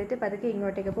റൈസ് ചെയ്തിട്ട് പതുക്കെ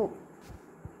ഇങ്ങോട്ടേക്ക് പോകും.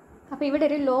 അപ്പോൾ ഇവിടെ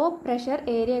ഒരു ലോ പ്രഷർ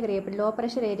ഏരിയ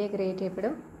ക്രിയേറ്റ്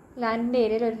ചെയ്യപ്പെടും. ലാൻഡിൻ്റെ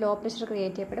ഏരിയയിൽ ഒരു ലോ പ്രഷർ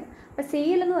ക്രിയേറ്റ് ചെയ്യപ്പെടും. അപ്പോൾ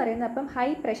സീലെന്ന് പറയുന്നത് അപ്പം ഹൈ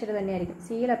പ്രഷർ തന്നെയായിരിക്കും.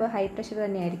 അപ്പോൾ ഹൈ പ്രഷർ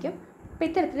തന്നെയായിരിക്കും. അപ്പോൾ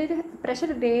ഇത്തരത്തിലൊരു പ്രഷർ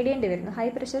ഗ്രേഡിയൻ്റ് വരുന്നു. ഹൈ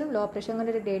പ്രഷറും ലോ പ്രഷറും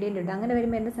കൊണ്ട് ഒരു ഗ്രേഡിയൻ്റ് ഉണ്ട്. അങ്ങനെ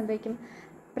വരുമ്പോൾ എന്ത് സംഭവിക്കും?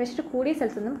 പ്രഷർ കൂടിയ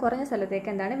സ്ഥലത്തു നിന്നും കുറഞ്ഞ സ്ഥലത്തേക്ക്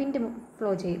എന്താണ് വിൻഡ്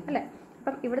ഫ്ലോ ചെയ്യും അല്ലേ.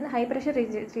 അപ്പം ഇവിടുന്ന് ഹൈ പ്രഷർ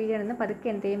റീജിയനിൽ നിന്ന് പതുക്കെ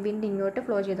എന്ത് ചെയ്യും? വിൻഡ് ഇങ്ങോട്ട്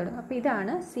ഫ്ലോ ചെയ്ത് തുടങ്ങും. അപ്പോൾ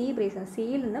ഇതാണ് സീ ബ്രീസ്.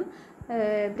 സീയിൽ നിന്നും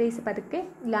ബ്രീസ് പതുക്കെ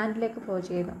ലാൻഡിലേക്ക് ഫ്ലോ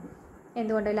ചെയ്യുന്നു.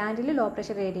 എന്തുകൊണ്ട്? ലാൻഡിൽ ലോ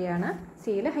പ്രഷർ ഏരിയയാണ്,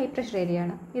 സീയിൽ ഹൈ പ്രഷർ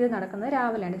ഏരിയയാണ്. ഇത് നടക്കുന്നത്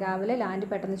രാവിലെയാണ്. രാവിലെ ലാൻഡ്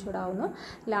പെട്ടെന്ന് ചൂടാവുന്നു.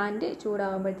 ലാൻഡ്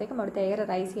ചൂടാകുമ്പോഴത്തേക്കും അവിടുത്തെ എയർ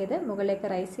റൈസ് ചെയ്ത് മുകളിലേക്ക്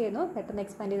റൈസ് ചെയ്യുന്നു, പെട്ടെന്ന്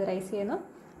എക്സ്പാൻഡ് ചെയ്ത് റൈസ് ചെയ്യുന്നു.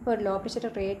 അപ്പോൾ ഒരു ലോ പ്രഷർ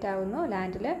ക്രിയേറ്റ് ആവുന്നു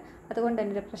ലാൻഡിൽ. അതുകൊണ്ട്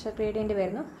തന്നെ ഒരു പ്രഷർ ഗ്രേഡിയൻ്റ്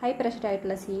വരുന്നു. ഹൈ പ്രഷർ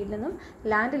ആയിട്ടുള്ള സീയിൽ നിന്നും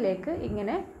ലാൻഡിലേക്ക്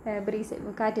ഇങ്ങനെ ബ്രീസ്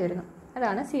കാറ്റ് വരുന്നു.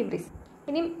 അതാണ് സീ ബ്രീസ്.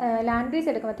 ഇനിയും ലാൻഡ് ബ്രീസ്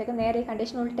എടുക്കുമ്പോഴത്തേക്കും നേരെ ഈ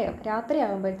കണ്ടീഷൻ ഉൾട്ടയാവും. രാത്രി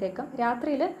ആകുമ്പോഴത്തേക്കും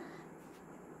രാത്രിയിൽ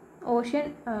ഓഷ്യൻ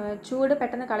ചൂട്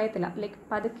പെട്ടെന്ന് കളയത്തില്ല, ലൈക്ക്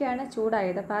പതുക്കെയാണ്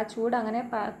ചൂടായത്. അപ്പോൾ ആ ചൂട് അങ്ങനെ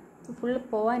ഫുൾ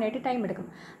പോകാനായിട്ട് ടൈം എടുക്കും.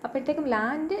 അപ്പോഴത്തേക്കും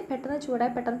ലാൻഡ് പെട്ടെന്ന്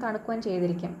ചൂടായി പെട്ടെന്ന് തണുക്കുകയും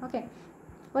ചെയ്തിരിക്കും. ഓക്കെ,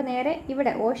 അപ്പോൾ നേരെ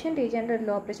ഇവിടെ ഓഷ്യൻ റീജിയനിൽ ഒരു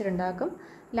ലോ പ്രഷർ ഉണ്ടാക്കും,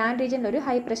 ലാൻഡ് റീജിയനിൽ ഒരു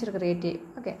ഹൈ പ്രഷർ ക്രിയേറ്റ് ചെയ്യും.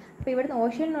 ഓക്കെ, അപ്പോൾ ഇവിടുന്ന്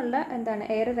ഓഷ്യനിലുള്ള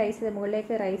എയർ റൈസ് ചെയ്ത്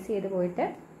മുകളിലേക്ക് റൈസ് ചെയ്ത് പോയിട്ട്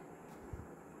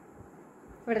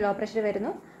ഇവിടെ ലോ പ്രഷർ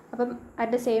വരുന്നു. അപ്പം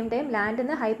അറ്റ് ദ സെയിം ടൈം ലാൻഡിൽ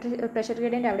നിന്ന് ഹൈ പ്രഷർ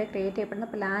ഗ്രേഡിയൻ്റ് അവിടെ ക്രിയേറ്റ് ചെയ്യപ്പെടുന്നു.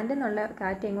 അപ്പോൾ ലാൻഡിൽ നിന്നുള്ള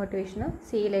കാറ്റ് എങ്ങോട്ട് വീശുന്നു?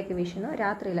 സീയിലേക്ക് വീശുന്നു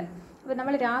രാത്രിയിൽ. അപ്പോൾ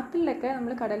നമ്മൾ രാത്രിയിലൊക്കെ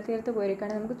നമ്മൾ കടൽ തീരത്ത്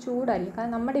പോയിരിക്കുകയാണെങ്കിൽ നമുക്ക് ചൂടായിരിക്കും,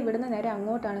 കാരണം നമ്മുടെ ഇവിടുന്ന് നേരെ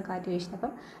അങ്ങോട്ടാണ് കാറ്റ് വീശുന്നത്.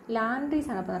 അപ്പം ലാൻഡ്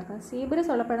ബ്രീസാണ് അപ്പോൾ നടക്കുന്നത്. സീ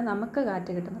ബ്രീസ് ഉള്ളപ്പോഴാണ് നമുക്ക്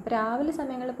കാറ്റ് കിട്ടുന്നത്. അപ്പോൾ രാവിലെ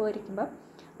സമയങ്ങളിൽ പോയിരിക്കുമ്പോൾ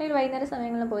അല്ലെങ്കിൽ വൈകുന്നേര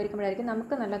സമയങ്ങളിൽ പോയിരിക്കുമ്പോഴായിരിക്കും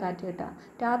നമുക്ക് നല്ല കാറ്റ് കിട്ടുക.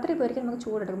 രാത്രി പോയിരിക്കും നമുക്ക്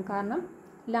ചൂടെടുക്കും, കാരണം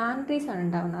ലാൻഡ് ബ്രീസാണ്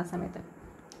ഉണ്ടാകുന്നത് ആ സമയത്ത്.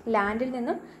 ലാൻഡിൽ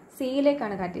നിന്നും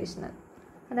സീയിലേക്കാണ് കാറ്റ് വീശുന്നത്.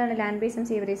 അതാണ് ലാൻഡ് ബ്രീസും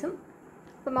സീ ബ്രീസും.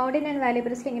 ഇപ്പോൾ മൗണ്ടൻ ആൻഡ് വാലി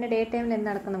ബ്രീസിൽ ഇങ്ങനെ ഡേ ടൈമിൽ എന്ത്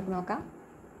നടക്കും നമുക്ക് നോക്കാം.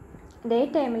 ഡേ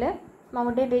ടൈമിൽ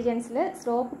മൗണ്ടൻ റീജിയൻസിൽ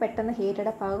സ്ലോപ്പ് പെട്ടെന്ന് ഹീറ്റഡ്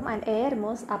അപ്പ് ആകും and air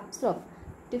moves up slope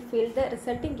to fill the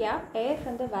resulting gap. Air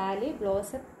from the Valley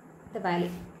blows up the Valley.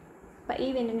 അപ്പോൾ ഈ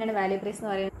വിൻഡിനാണ് വാലി ബ്രീസ്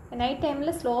എന്ന് പറയുന്നത്. നൈറ്റ് ടൈമിൽ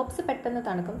സ്ലോപ്സ് പെട്ടെന്ന്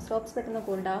തണുക്കും, സ്ലോപ്സ് പെട്ടെന്ന്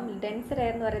കൂൾഡാവും. ഡെൻസർ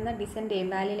എയർ എന്ന് പറയുന്നത് ഡിസെൻഡ് ചെയ്യും,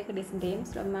 വാലിയിലേക്ക് ഡിസെൻഡ് ചെയ്യും.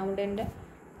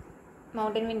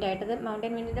 മൗണ്ടൻ വിൻഡ് ആയിട്ട്, അത്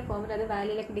മൗണ്ടൻ വിൻഡിൻ്റെ ഫോമിൽ അത്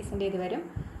വാലിയിലേക്ക് ഡിസെൻഡ് ചെയ്ത് വരും.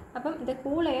 അപ്പം the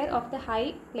cool air of the high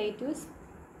plateaus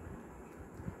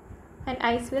and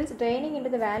ice wheels draining in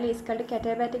to the Valley is called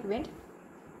katabatic wind.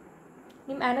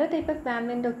 Another type of warm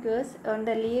wind occurs on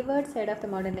the leeward side of the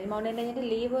mountain range. Mountain റേഞ്ചിൻ്റെ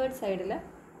leeward സൈഡിൽ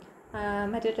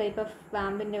മറ്റൊരു type of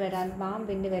warm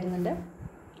wind വരുന്നുണ്ട്.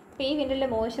 അപ്പോൾ ഈ വിൻഡിലെ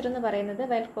moisture എന്ന് പറയുന്നത്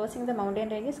while crossing the mountain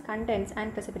ranges contents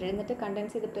and precipitate, എന്നിട്ട്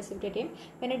contents ചെയ്ത് precipitate ചെയ്യും.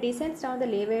 When it descends down the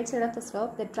leeward side of the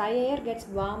slope, the dry air gets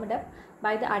warmed up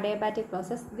by the adiabatic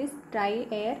process. This dry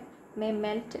air may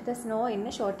melt the snow in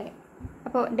a short time.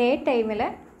 അപ്പോൾ day ടൈമിൽ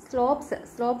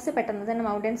slopes പെട്ടെന്ന് തന്നെ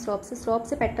mountain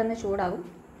slopes പെട്ടെന്ന് ചൂടാകും.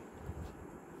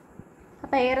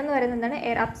 അപ്പോൾ air എന്ന് പറയുന്നത് എന്താണ്,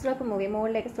 air up slope move ചെയ്യും,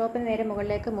 മുകളിലേക്ക് സ്ലോപ്പിന് നേരെ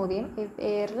മുകളിലേക്ക് മൂവ് ചെയ്യും.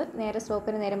 എയർ നേരെ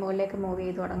സ്ലോപ്പിന് നേരെ മുകളിലേക്ക് മൂവ്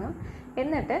ചെയ്ത് തുടങ്ങും.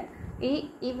 എന്നിട്ട്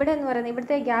ഇവിടെ എന്ന് പറയുന്നത്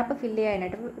ഇവിടുത്തെ ഗ്യാപ്പ് ഫില്ല്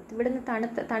ചെയ്യാനായിട്ട് ഇവിടുന്ന്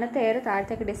തണുത്ത എയർ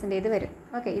താഴത്തേക്ക് ഡിസെൻഡ് ചെയ്ത് വരും.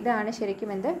 ഓക്കെ, ഇതാണ്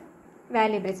ശരിക്കും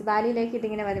വാലി ബ്രീസ്. വാലിയിലേക്ക്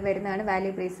ഇതിങ്ങനെ വരുന്നതാണ്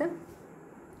വാലി ബ്രീസ്.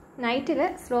 നൈറ്റിൽ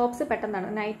സ്ലോപ്സ് പെട്ടെന്നാണ്,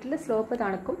 നൈറ്റിൽ സ്ലോപ്പ്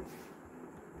തണുക്കും.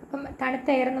 അപ്പം തണുത്ത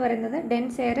എയർ എന്ന് പറയുന്നത്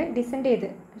ഡെൻസ് എയർ ഡിസെൻഡ് ചെയ്ത്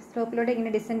സ്ലോപ്പിലൂടെ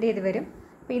ഇങ്ങനെ ഡിസെൻഡ് ചെയ്ത് വരും.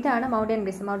 അപ്പോൾ ഇതാണ് മൗണ്ടൻ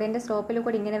ബ്രീസ്. മൗണ്ടൻ്റെ സ്ലോപ്പിൽ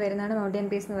കൂടി ഇങ്ങനെ വരുന്നതാണ് മൗണ്ടൻ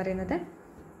ബ്രീസ് എന്ന് പറയുന്നത്.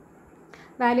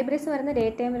 വാലി ബ്രീസ് എന്ന് പറയുന്നത് ഡേ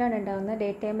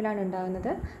ടൈമിലാണ് ഉണ്ടാകുന്നത്.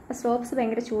 അപ്പോൾ സ്ലോപ്സ്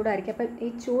ഭയങ്കര ചൂടായിരിക്കും. അപ്പോൾ ഈ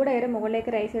ചൂട് എയർ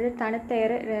മുകളിലേക്ക് റൈസ് ചെയ്ത് തണുത്ത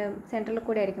എയർ സെൻട്രലിൽ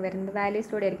കൂടെ ആയിരിക്കും വരുന്നത്,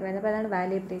 വാലീസിലൂടെ ആയിരിക്കും വരുന്നത്. അപ്പോൾ അതാണ്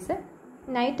വാലി ബ്രീസ്.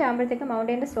 നൈറ്റ് ആകുമ്പോഴത്തേക്ക്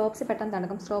മൗണ്ടൻ്റെ സ്ലോപ്സ് പെട്ടെന്ന്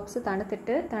തണുക്കും. സ്ലോപ്സ്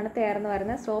തണുത്തിട്ട് തണുത്ത എയർ എന്ന്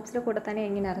പറയുന്നത് സ്ലോപ്സിൻ്റെ കൂടെ തന്നെ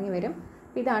ഇങ്ങനെ ഇറങ്ങി വരും.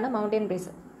 അപ്പോൾ ഇതാണ് മൗണ്ടൻ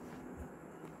ബ്രീസ്.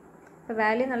 അപ്പോൾ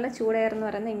വാലി നല്ല ചൂട് എയർ എന്ന്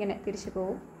പറയുന്നത് ഇങ്ങനെ തിരിച്ചു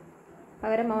പോകും,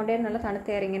 പകരം മൗണ്ടൻ നല്ല തണുത്ത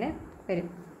എയർ ഇങ്ങനെ വരും.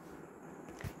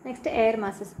 Next, air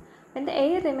masses. When the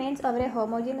air remains over a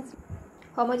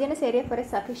homogeneous area for a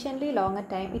sufficiently longer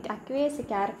time, it acquires the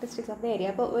characteristics of the area.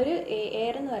 അപ്പോൾ ഒരു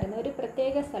എയർ എന്ന് പറയുന്നത് ഒരു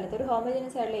പ്രത്യേക സ്ഥലത്ത്, ഒരു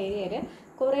ഹോമോജനസ് ആയിട്ടുള്ള ഏരിയയിൽ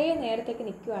കുറേ നേരത്തേക്ക്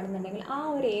നിൽക്കുകയാണെന്നുണ്ടെങ്കിൽ ആ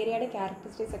ഒരു ഏരിയയുടെ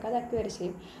ക്യാരക്ടറിസ്റ്റിക്സ് ഒക്കെ അത് അക്വയർ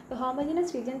ചെയ്യും. അപ്പോൾ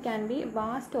homogeneous region can be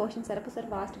vast Ocean surface or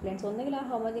vast planes. ഒന്നുകിൽ ആ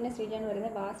ഹോമോജനസ് റീജിയൻ എന്ന്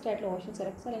പറയുന്നത് വാസ്റ്റ് ആയിട്ടുള്ള ഓഷൻ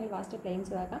സർഫസ് അല്ലെങ്കിൽ വാസ്റ്റ്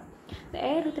പ്ലെയിൻസ് ആകാം. The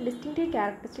air with distinctive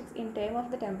characteristics in term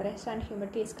of the temperature and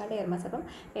humidity is called air mass. അപ്പം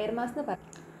air mass എന്ന്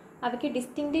പറയും അവയ്ക്ക്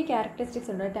ഡിസ്റ്റിങ്ക്റ്റീവ് ക്യാരക്ടറിസ്റ്റിക്സ്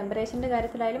ഉണ്ട്. ടെമ്പറേച്ചറിൻ്റെ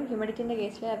കാര്യത്തിലായാലും ഹ്യൂമിഡിറ്റിൻ്റെ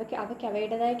കേസിലായാലും അവയ്ക്ക്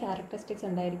അവയുടേതായ ക്യാരക്ടറിസ്റ്റിക്സ്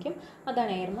ഉണ്ടായിരിക്കും.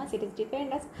 അതാണ് air mass. It is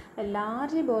defined as A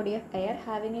large body of air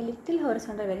having A little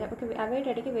horizontal variation. അപ്പോൾ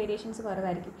അവയുടെ ഇടയ്ക്ക് വേരിയേഷൻസ്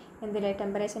കുറവായിരിക്കും. എന്തിലെ,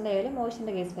 ടെമ്പറേച്ചറിൻ്റെ ആയാലും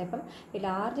മോയ്സ്ചറിൻ്റെ കേസിൽ. അപ്പം ഈ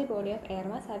large body of air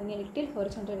mass having A little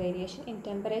horizontal variation in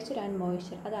temperature and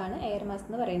moisture, അതാണ് air mass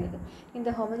എന്ന് പറയുന്നത്. In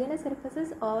the homogeneous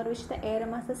surfaces over which the air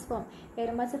masses form,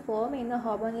 air mass form ചെയ്യുന്ന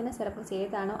ഹോമോജനസ് സർഫസ്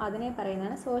ഏതാണോ അതിനെ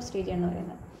പറയുന്നതാണ് source region എന്ന്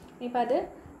പറയുന്നത്. ഇനിയിപ്പോൾ അത്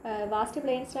വാസ്റ്റ്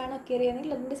പ്ലെയിൻസിലാണ് ഒക്കെ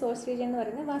ചെയ്യുന്നതെങ്കിൽ അതിൻ്റെ സോഴ്സ് റീജിയൻ എന്ന്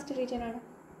പറയുന്നത്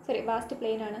വാസ്റ്റ്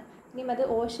പ്ലെയിൻ ആണ്. ഇനിയും അത്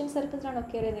ഓഷ്യൻ സർഫസിലാണ്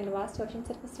ഒക്കെ ചെയ്യുന്നതെങ്കിൽ വാസ്റ്റ് ഓഷ്യൻ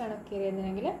സർഫസിലാണ് ഒക്കെ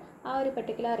ചെയ്യുന്നതെങ്കിൽ ആ ഒരു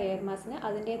പെർട്ടിക്കുലർ എയർ മാസിന്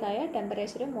അതിൻ്റേതായ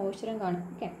ടെമ്പറേച്ചറും മോയ്സ്ചറും കാണും.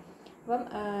 ഓക്കെ, അപ്പം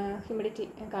ഹ്യൂമിഡിറ്റി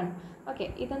കാണും. ഓക്കെ,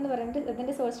 ഇതെന്ന് പറയുന്നത്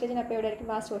ഇതിൻ്റെ സോഴ്സ് റീജിയൻ അപ്പോൾ എവിടെ ആയിരിക്കും,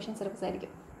 വാസ്റ്റ് ഓഷ്യൻ സർഫസ്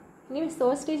ആയിരിക്കും. ഇനി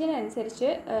സോഴ്സ് റീജിയൻ അനുസരിച്ച്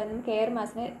നമുക്ക് എയർ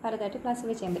മാസിനെ പലതായിട്ട്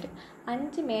ക്ലാസിഫൈ ചെയ്യാൻ പറ്റും.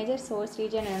 5 മേജർ സോഴ്സ്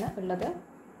റീജിയനാണ് ഉള്ളത്.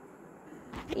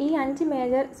 ഈ 5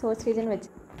 മേജർ സോഴ്സ് റീജിയൻ വെച്ച്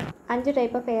 5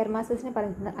 ടൈപ്പ് ഓഫ് എയർ മാസസിനെ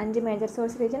പറഞ്ഞിട്ടുണ്ട്. 5 major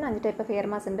source region, 5 type of air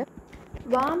mass ഉണ്ട്.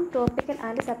 Warm, tropical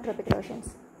and sub tropical oceans.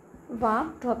 Warm,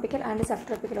 tropical and sub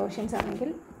tropical oceans ആണെങ്കിൽ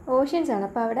ഓഷ്യൻസ് ആണ്.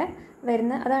 അപ്പോൾ അവിടെ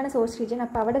വരുന്ന അതാണ് സോഴ്സ് റീജിയൻ.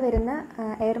 അപ്പോൾ അവിടെ വരുന്ന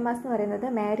എയർ മാസ് എന്ന് പറയുന്നത്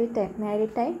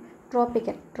മാരിടൈം,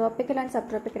 ട്രോപ്പിക്കൽ ആൻഡ് സബ്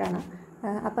ട്രോപ്പിക്കലാണ്.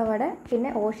 അപ്പോൾ അവിടെ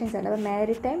പിന്നെ ഓഷ്യൻസ് ആണ്. അപ്പോൾ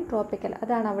മാരിടൈം, ട്രോപ്പിക്കൽ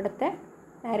അതാണ് അവിടുത്തെ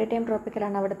മാരിടൈം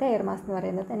ട്രോപ്പിക്കലാണ് അവിടുത്തെ എയർ മാസ് എന്ന്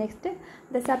പറയുന്നത്. Next,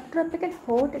 the sub tropical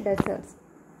hot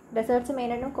desserts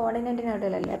മെയിനായിട്ടും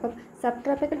കോണ്ടിനെൻറ്റിനോടല്ലേ. അപ്പം സബ്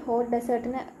ട്രോപ്പിക്കൽ ഹോട്ട്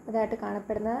ഡെസേർട്ടിന് ഇതായിട്ട്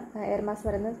കാണപ്പെടുന്ന എയർ മാസ്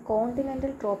പറയുന്നത്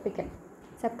continental tropical,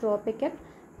 sub tropical,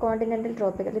 continental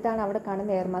tropical, ഇതാണ് അവിടെ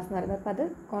കാണുന്ന എയർ മാസ് എന്ന് പറയുന്നത്. അപ്പോൾ അത്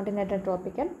continental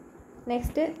tropical.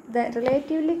 Next, the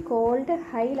relatively called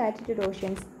high latitude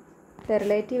oceans.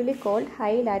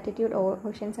 High latitude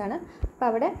oceans ആണ്. അപ്പോൾ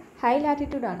അവിടെ ഹൈ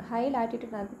ലാറ്റിറ്റ്യൂഡാണ്.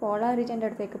 പോളാർ റീജിയൻ്റെ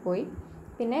അടുത്തേക്ക് പോയി.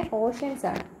 പിന്നെ ഓഷ്യൻസ്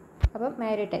ആണ്. അപ്പം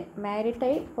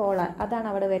മാരിടൈം പോളാർ അതാണ്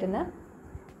അവിടെ വരുന്ന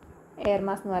എയർ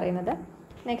മാസ് എന്ന് പറയുന്നത്.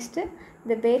 Next,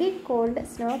 the very called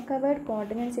snow covered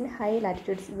continents in high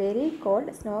latitudes. Very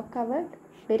called snow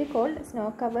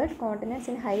covered continents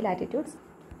in high latitudes.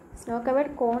 Snow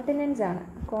covered continents ആണ്.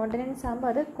 കോണ്ടിനെൻറ്റ്സ് ആകുമ്പോൾ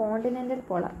അത് കോണ്ടിനെൻ്റൽ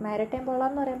പോളാർ. മാരിടൈം പോളാർ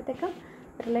എന്ന് പറയുമ്പോഴത്തേക്കും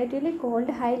relatively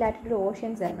called high latitude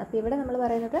oceans ആണ്. അപ്പോൾ ഇവിടെ നമ്മൾ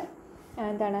പറയുന്നത്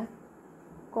എന്താണ്,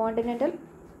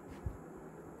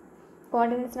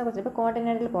 കോണ്ടിനെൻറ്റ്സിനെ കുറിച്ച്. ഇപ്പോൾ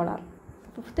continental polar.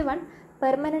 5th one,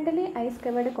 പെർമനൻ്റലി ice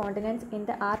covered continents in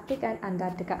the Arctic and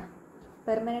Antarctica.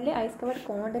 പെർമനൻ്റലി ice covered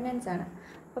continents ആണ്.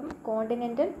 അപ്പം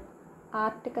കോണ്ടിനെൻ്റൽ,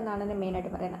 ആർട്ടിക് എന്നാണ്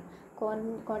മെയിനായിട്ട് പറയുന്നത്.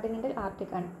 കോണ്ടിനെൻ്റൽ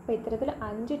ആർട്ടിക് ആണ്. അപ്പോൾ ഇത്തരത്തിൽ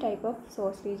 5 type of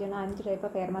swords region, 5 type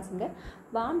of air mass ഉണ്ട്.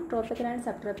 Warm tropical and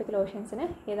sub tropical ഓഷ്യൻസിന്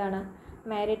ഏതാണ്?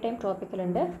 മാരിടൈം ട്രോപ്പിക്കൽ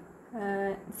ഉണ്ട്.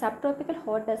 സബ് ട്രോപ്പിക്കൽ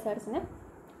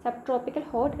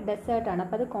ഹോട്ട് ഡെസേർട്ടാണ്,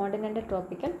 അപ്പോൾ അത് കോണ്ടിനെൻ്റൽ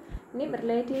ട്രോപ്പിക്കൽ. ഇനി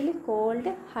relatively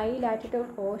called high latitude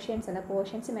oceans ആണ്, അപ്പോൾ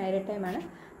ഓഷ്യൻസ് മാരിടൈം ആണ്.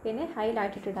 പിന്നെ ഹൈ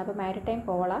ലാറ്റിറ്റ്യൂഡ്, അപ്പോൾ maritime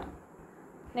polar.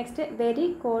 Next very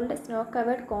called snow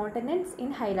covered continents in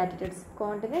high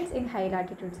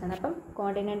latitudes ആണ്, അപ്പം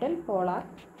കോണ്ടിനെൻ്റൽ പോളാർ.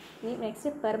 ഇനി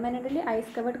next പെർമനൻ്റലി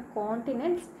ice covered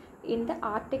continents in the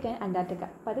Arctic and Antarctica,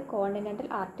 അപ്പോൾ അത് കോണ്ടിനെൻ്റൽ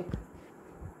ആർട്ടിക്.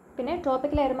 പിന്നെ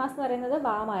ട്രോപ്പിക്കൽ എയർ മാസ് എന്ന് പറയുന്നത്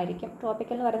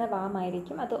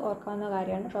വാമായിരിക്കും, അത് ഓർക്കാവുന്ന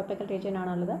കാര്യമാണ്, ട്രോപ്പിക്കൽ റീജിയൻ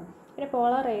ആണുള്ളത്. പിന്നെ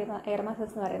പോളാർ എയർ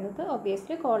മാസസ് എന്ന് പറയുന്നത്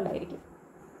ഒബ്വിയസ്ലി കോൾഡ് ആയിരിക്കും.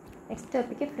 നെക്സ്റ്റ്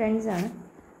ടോപ്പിക്ക് ഫ്രണ്ട്സ് ആണ്.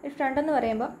 ഈ ഫ്രണ്ട് എന്ന്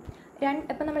പറയുമ്പോൾ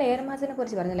ഇപ്പം നമ്മൾ എയർ മാസിനെ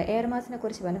കുറിച്ച്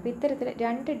പറഞ്ഞു. അപ്പോൾ ഇത്തരത്തിൽ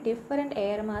 2 ഡിഫറെൻറ്റ്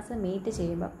എയർ മാസ് മീറ്റ്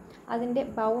ചെയ്യുമ്പോൾ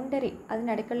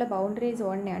അതിനടുക്കുള്ള ബൗണ്ടറി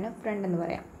സോണിനെയാണ് ഫ്രണ്ട് എന്ന്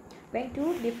പറയാം. When 2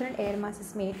 different air masses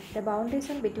meet, the boundary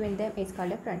zone between them is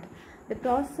called a front. The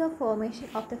process of formation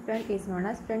of the front is known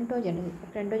as frontogenesis.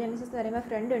 Frontogenesis എന്ന് പറയുമ്പോൾ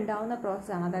front ഉണ്ടാവുന്ന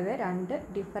പ്രോസസ്സാണ്. അതായത് 2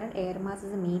 different air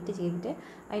masses meet ചെയ്തിട്ട്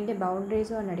അതിൻ്റെ boundary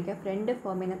zone അടിക്കുക, front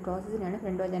form ചെയ്യുന്ന പ്രോസസ്സിനാണ്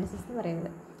ഫ്രണ്ടോജെനസിസ് എന്ന്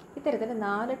പറയുന്നത്. ഇത്തരത്തിൽ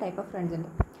 4 ടൈപ്പ് ഓഫ് ഫ്രണ്ട്സ് ഉണ്ട്.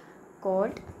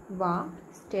 Called, warm,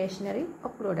 stationery,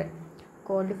 occluded.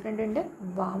 Called front ഉണ്ട്,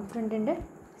 വാം ഫ്രണ്ട് ഉണ്ട്,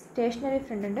 സ്റ്റേഷനറി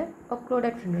ഫ്രണ്ട് ഉണ്ട്,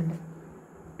 ഒക്ലൂഡഡ് ഫ്രണ്ട് ഉണ്ട്.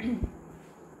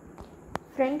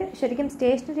 ഫ്രണ്ട് ശരിക്കും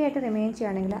സ്റ്റേഷനറി ആയിട്ട് റിമെയിൻ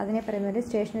ചെയ്യുകയാണെങ്കിൽ അതിനെ പറയുന്നത്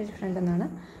സ്റ്റേഷനറി ഫ്രണ്ട് എന്നാണ്.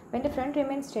 When the front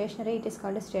remain stationery it is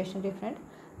called stationery front.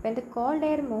 When the called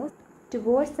air moves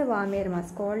towards the warm air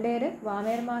mass, called air warm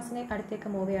air മാസിനെ അടുത്തേക്ക്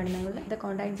move ചെയ്യുകയാണെങ്കിൽ the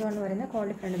contact zone എന്ന് പറയുന്നത്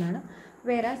called front എന്നാണ്.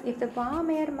 വേറാസ് if the warm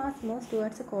air mass moves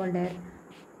towards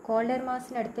called air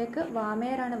മാസിൻ്റെ അടുത്തേക്ക് warm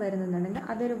air ആണ് വരുന്നുണ്ടെങ്കിൽ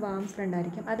അതൊരു warm front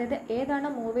ആയിരിക്കും. അതായത് ഏതാണോ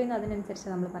മൂവ് ചെയ്യുന്നത് അതിനനുസരിച്ച്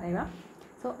നമ്മൾ പറയുക.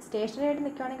 സോ സ്റ്റേഷനറി ആയിട്ട്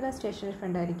നിൽക്കുകയാണെങ്കിൽ അത് സ്റ്റേഷനറി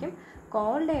ഫ്രണ്ട് ആയിരിക്കും.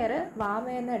 കോൾഡ് എയർ വാം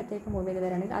എയറിൻ്റെ അടുത്തേക്ക് മൂവ് ചെയ്ത്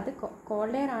വരികയാണെങ്കിൽ അത്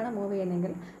കോൾഡ് എയർ ആണ് മൂവ്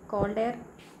ചെയ്യുന്നതെങ്കിൽ called air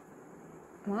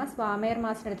mass warm air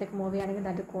മാസിൻ്റെ അടുത്തേക്ക് മൂവ് ചെയ്യുകയാണെങ്കിൽ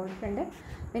അത് കോൾഡ് ഫ്രണ്ട്.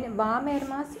 പിന്നെ warm air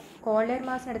mass called air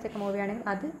മാസിൻ്റെ അടുത്തേക്ക് മൂവ് ചെയ്യുകയാണെങ്കിൽ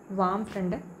അത് വാം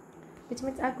ഫ്രണ്ട്, വിച്ച്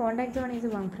മീൻസ് ആ contact zone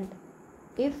is warm front.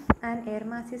 If and air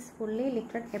mass is fully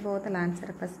lifted above the land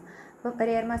surface, അപ്പോൾ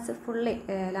ഒരു air mass fully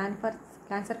land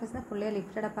സർഫസിന് fully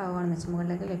lifted up ആവുകയാണെന്ന് വെച്ചാൽ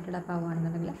മുകളിലേക്ക് lifted up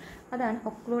ആവുകയാണെന്നുണ്ടെങ്കിൽ അതാണ്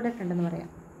occluded front എന്ന് പറയാം.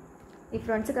 ഈ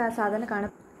friends സാധാരണ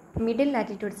മിഡിൽ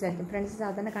ലാറ്റിറ്റ്യൂഡ്സിലായിരിക്കും. ഫ്രണ്ട്സ്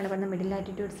സാധാരണ കാണപ്പെടുന്ന middle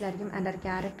ലാറ്റിറ്റ്യൂഡ്സിലായിരിക്കും and are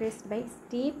characterized by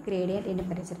steep gradient in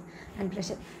temperature and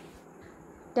pressure.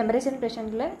 Temperature and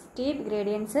പ്രഷറിൽ steep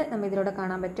gradients നമ്മൾ ഇതിലൂടെ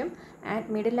കാണാൻ പറ്റും. ആൻഡ്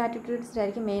മിഡിൽ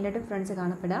ലാറ്റിറ്റ്യൂഡ്സിലായിരിക്കും മെയിനായിട്ടും friends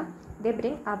കാണപ്പെടുക. They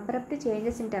bring abrupt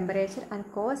changes in temperature and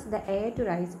cause the air to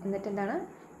rice. എന്നിട്ട് എന്താണ്,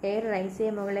 air rice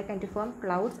ചെയ്യുക മുകളിലേക്ക് and to form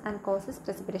clouds and causes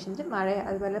പ്രസിപ്പിറ്റേഷൻസ്, മഴ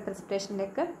അതുപോലെ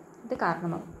പ്രസിപ്പിറ്റേഷനിലേക്ക് ഇത്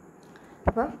കാരണമാകും.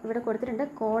 അപ്പം ഇവിടെ കൊടുത്തിട്ടുണ്ട്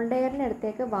കോൾഡ് എയറിൻ്റെ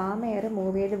അടുത്തേക്ക് വാം എയർ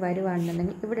മൂവ് ചെയ്ത്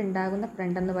വരുവാണെന്നുണ്ടെങ്കിൽ ഇവിടെ ഉണ്ടാകുന്ന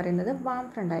ഫ്രണ്ട് എന്ന് പറയുന്നത് വാം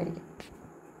ഫ്രണ്ട് ആയിരിക്കും.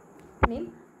 ഇനിയും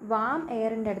വാം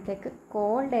എയറിൻ്റെ അടുത്തേക്ക്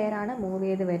കോൾഡ് എയർ ആണ് മൂവ്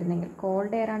ചെയ്ത്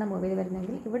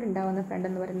വരുന്നെങ്കിൽ ഇവിടെ ഉണ്ടാകുന്ന ഫ്രണ്ട്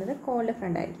എന്ന് പറയുന്നത് കോൾഡ്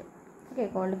ഫ്രണ്ട് ആയിരിക്കും. ഓക്കെ,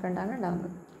 കോൾഡ് ഫ്രണ്ടാണ്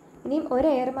ഉണ്ടാകുന്നത്. ഇനിയും ഒരു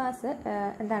എയർ മാസ്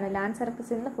ലാൻഡ്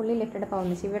സർഫസിൽ നിന്ന് ഫുള്ളി ലിഫ്റ്റഡ് അപ്പ്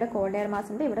ആവുന്നത്. ഇവിടെ കോൾഡ് എയർ മാസ്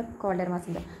ഉണ്ട്, ഇവിടെ കോൾഡ് എയർ മാസ്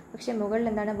ഉണ്ട്. പക്ഷേ മുകളിൽ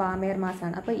വാം എയർ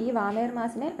മാസാണ്. അപ്പോൾ ഈ വാം എയർ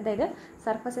മാസിനെ അതായത്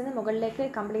സർഫസിൽ നിന്ന് മുകളിലേക്ക്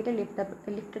കംപ്ലീറ്റ്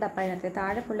ലിഫ്റ്റഡ് അപ്പ് ആയി നിർത്തിയത്.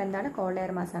 താഴെ ഫുൾ കോൾഡ്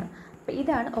എയർ മാസാണ്. അപ്പോൾ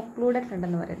ഇതാണ് ഒക്ലൂഡഡ് ഫ്രണ്ട്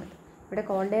എന്ന് പറയുന്നത്. ഇവിടെ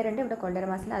കോൾഡ് എയർ ഉണ്ട്, ഇവിടെ കോൾഡ് എയർ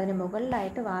മാസ് ഉണ്ട്, അതിന്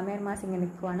മുകളിലായിട്ട് വാം എയർ മാസ് ഇങ്ങനെ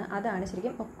നിൽക്കുവാണ്. അതാണ്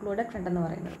ശരിക്കും ഒക്ലൂഡഡ് ഫ്രണ്ട് എന്ന്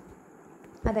പറയുന്നത്.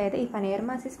 അതായത് if an air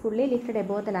mass is fully lifted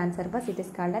above the land surface it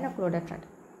is called an occluded front.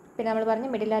 പിന്നെ നമ്മൾ പറഞ്ഞു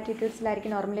മിഡിൽ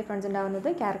ലാറ്റിറ്റ്യൂഡ്സിലായിരിക്കും നോർമലി ഫ്രണ്ട്സ് ഉണ്ടാകുന്നത്.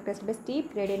 Characterised by steep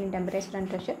gradient in temperature and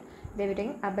pressure. They will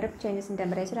bring abrupt changes in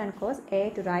temperature and cos air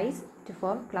to raise to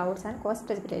form clouds and cos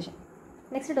precipitation.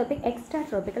 Next topic extra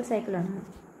tropical cyclone.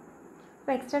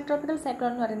 അപ്പോൾ extra tropical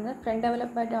cyclone എന്ന് പറയുന്നത് front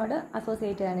ഡെവലപ്മെൻറ്റോട്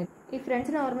associated ആണ്. ഈ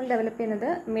friends normal develop ചെയ്യുന്നത്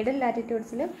middle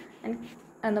ലാറ്റിറ്റ്യൂഡ്സിൽ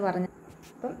എന്ന് പറഞ്ഞു.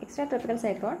 അപ്പം extra tropical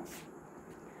cyclone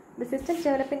the systems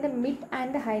develop in the mid and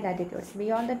the high latitudes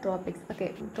beyond the tropics. Okay,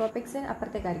 tropics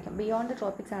അപ്പുറത്തേക്കായിരിക്കും, beyond the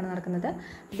tropics ആണ് നടക്കുന്നത്.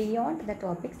 beyond the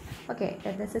tropics. Okay,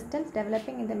 the systems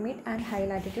developing in the mid and high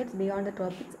latitudes beyond the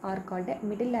tropics are called a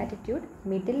middle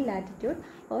latitude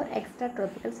or extra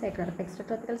tropical cyclone. അപ്പോൾ extra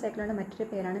tropical സൈക്ലോണിൻ്റെ മറ്റൊരു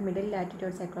പേരാണ് middle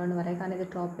latitude cyclone എന്ന് പറയുക. കാരണം ഇത്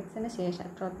ട്രോപ്പിക്സിന് ശേഷം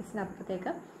ട്രോപ്പിക്സിന്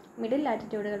അപ്പുറത്തേക്ക് മിഡിൽ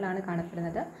ലാറ്റിറ്റ്യൂഡുകളിലാണ്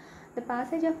കാണപ്പെടുന്നത്. The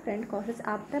passage of front causes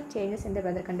abrupt changes in the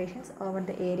weather conditions over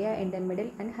the area in the middle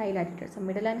and high latitudes. So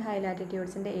middle and high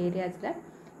latitudes in the areas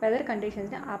weather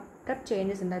conditions abrupt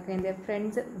changes ഉണ്ടാക്കുന്നത്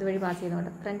friends ഇതുവഴി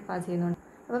front pass ചെയ്യുന്നുണ്ട്.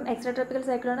 അപ്പം extra tropical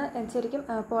cyclone ശരിക്കും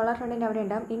polar ഫ്രണ്ടിൻ്റെ അവിടെ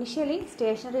ഉണ്ടാകും. Initially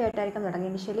stationery ആയിട്ടായിരിക്കും തുടങ്ങി.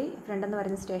 ഇനിഷ്യലി ഫ്രണ്ട് എന്ന്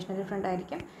പറയുന്നത് സ്റ്റേഷനറി ഫ്രണ്ട്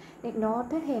ആയിരിക്കും.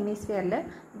 Northern ഹെമിസ്ഫിയറിൽ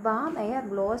warm air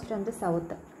blows from the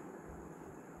south.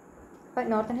 അപ്പോൾ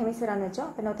നോർത്തേൺ ഹെമിസ്ഫിയർ ആണെന്ന് വെച്ചോ.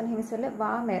 അപ്പോൾ നോർത്തേൺ ഹെമിസ്ഫിയറിൽ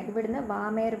വാം എയർ ഇവിടുന്ന്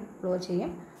വാം എയർ ബ്ലോ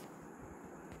ചെയ്യും.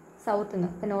 സൗത്ത് നിന്ന്.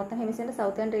 ഇപ്പോൾ നോർത്തേൺ ഹെമിസ്ഫിയറിൻ്റെ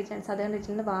സദേൺ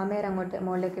റീജിയനിൽ നിന്ന് വാം എയർ അങ്ങോട്ട്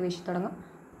മുകളിലേക്ക് വീശി തുടങ്ങും.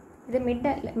 ഇത്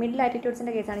മിഡ്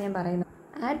ലാറ്റിറ്റ്യൂഡ്സിൻ്റെ കേസാണ് ഞാൻ പറയുന്നത്.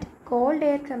 And called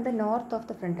air from the north of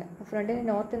the front. ഫ്രണ്ടിന്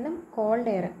നോർത്തിൽ നിന്നും കോൾഡ്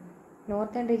എയർ,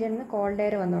 നോർത്തേൺ റീജിയനിൽ നിന്ന് കോൾഡ്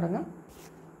എയർ വന്നു തുടങ്ങും.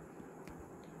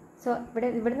 സോ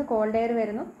ഇവിടുന്ന് കോൾഡ് എയർ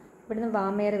വരുന്നു, ഇവിടുന്ന്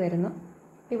വാം എയർ വരുന്നു.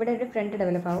 ഇവിടെ ഒരു ഫ്രണ്ട്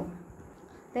ഡെവലപ്പ് ആവും.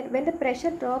 Then when the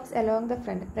pressure drops along the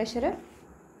front, pressure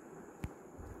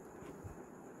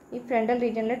ഈ ഫ്രണ്ടൽ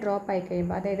റീജിയനിൽ ഡ്രോപ്പ് ആയി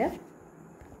കഴിയുമ്പോൾ, അതായത്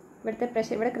ഇവിടുത്തെ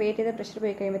പ്രഷർ, ഇവിടെ ക്രിയേറ്റ് ചെയ്ത പ്രഷർ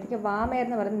പോയി കഴിയുമ്പോഴത്തേക്ക് വാം എയർ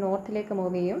എന്ന് പറയുന്നത് നോർത്തിലേക്ക്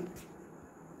മൂവ് ചെയ്യും.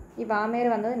 ഈ വാം എയർ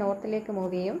വന്നത് നോർത്തിലേക്ക്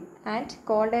മൂവ് ചെയ്യും. ആൻഡ്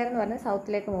കോൾഡ് എയർ എന്ന് പറയുന്നത്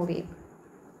സൗത്തിലേക്ക് മൂവ് ചെയ്യും.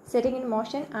 Setting in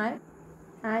motion and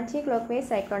anti clock vice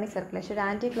cyclonic circulation. ഒരു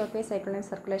anti clock vice cyclonic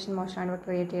circulation മോഷനാണ് ഇവിടെ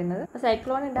ക്രിയേറ്റ് ചെയ്യുന്നത്. അപ്പോൾ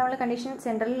സൈക്ലോൺ ഉണ്ടാവുന്ന കണ്ടീഷൻ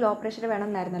സെൻട്രലിൽ ലോ പ്രഷർ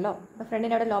വേണമെന്നായിരുന്നല്ലോ. അപ്പോൾ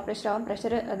ഫ്രണ്ടിൻ്റെ അവിടെ ലോ പ്രഷർ ആവും.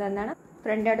 പ്രഷർ അതെന്താണ്,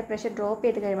 ഫ്രണ്ടിൻ്റെ അവിടെ പ്രഷർ ഡ്രോപ്പ്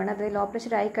ചെയ്ത് കഴിയുമ്പോൾ, അത് ലോ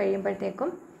പ്രഷർ ആയി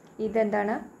കഴിയുമ്പോഴത്തേക്കും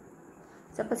ഇതെന്താണ്,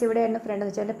 സപ്പോസ് ഇവിടെ ആയിരുന്നു ഫ്രണ്ട്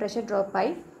എന്ന് വെച്ചാൽ പ്രഷർ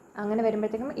ഡ്രോപ്പായി. അങ്ങനെ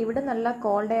വരുമ്പോഴത്തേക്കും ഇവിടെ നല്ല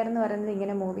കോൾഡ് എയർ എന്ന് പറയുന്നത്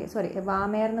ഇങ്ങനെ മൂവ് ചെയ്യും,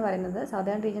 വാം എയർ എന്ന് പറയുന്നത്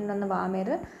സദേൺ റീജിയനിൽ വന്ന വാം എയർ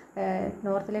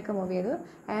നോർത്തിലേക്ക് മൂവ് ചെയ്തു.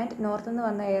 ആൻഡ് നോർത്തിൽ നിന്ന്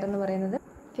വന്ന എയർ എന്ന് പറയുന്നത്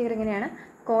ഫിഗർ ഇങ്ങനെയാണ്.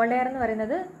 കോൾഡ് എയർ എന്ന്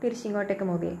പറയുന്നത് തിരിച്ചിങ്ങോട്ടേക്ക്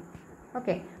മൂവ് ചെയ്യും.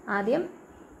 ഓക്കെ, ആദ്യം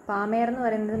വാം എയർ എന്ന്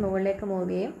പറയുന്നത് മുകളിലേക്ക് മൂവ്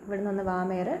ചെയ്യും. ഇവിടെ നിന്ന്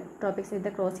വാം എയർ ട്രോപ്പിക്സ് ഇത്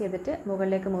ക്രോസ് ചെയ്തിട്ട്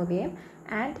മുകളിലേക്ക് മൂവ് ചെയ്യും.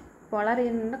 ആൻഡ് പോളാർ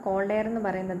റീജിയനിൽ നിന്ന് കോൾഡ് എയർ എന്ന്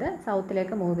പറയുന്നത്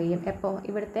സൗത്തിലേക്ക് മൂവ് ചെയ്യും. എപ്പോൾ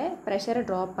ഇവിടുത്തെ പ്രഷർ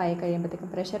ഡ്രോപ്പ് ആയി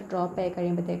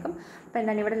കഴിയുമ്പോഴത്തേക്കും അപ്പോൾ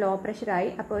എന്താണ്, ഇവിടെ ലോ പ്രഷറായി.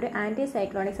 അപ്പോൾ ഒരു ആൻറ്റി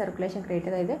സൈക്ലോണിക് സർക്കുലേഷൻ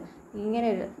ക്രിയേറ്റ് ചെയ്ത്, അതായത് ഇങ്ങനെ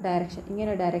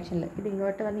ഒരു ഡയറക്ഷനിൽ ഇത്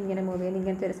ഇങ്ങോട്ട് വന്ന് ഇങ്ങനെ മൂവ് ചെയ്യുന്ന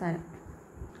ഇങ്ങനത്തെ ഒരു സാധനം,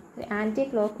 anti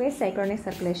clock vice cyclonic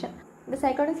circulation. The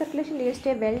cyclonic circulation leads to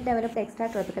a well-developed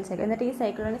extra-tropical cycle. എന്നിട്ട് ഈ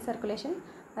സൈക്ലോണിക് സർക്കുലേഷൻ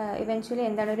ഇവൻച്വലി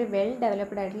എന്താണ്, ഒരു വെൽ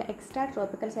ഡെവലപ്ഡ് ആയിട്ടുള്ള എക്സ്ട്രാ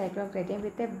ട്രോപ്പിക്കൽ സൈക്ലോൺ ക്രിയേറ്റ് ചെയ്യും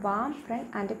with a warm front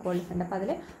and a cold front. അപ്പോൾ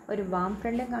അതിൽ ഒരു warm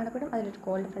ഫ്രണ്ടും കാണപ്പെടും, അതിലൊരു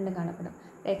കോൾഡ് ഫ്രണ്ടും കാണപ്പെടും.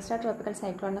 എക്സ്ട്രാ ട്രോപ്പിക്കൽ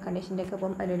സൈക്ലോൺ എന്ന കണ്ടീഷനിലേക്ക്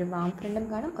പോകും, അതിലൊരു വാം ഫ്രണ്ടും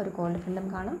കാണും, ഒരു കോൾഡ് ഫ്രണ്ടും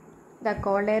കാണും. ദ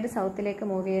കോൾഡ് എയർ സൗത്തിലേക്ക്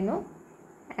മൂവ് ചെയ്യുന്നു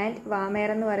ആൻഡ് വാം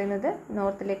എയർ എന്ന് പറയുന്നത്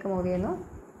നോർത്തിലേക്ക് മൂവ് ചെയ്യുന്നു.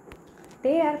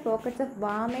 They are pockets of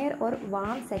warm air or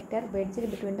warm sector wedged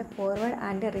between the forward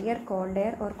and the rear cold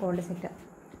air or cold sector.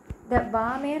 The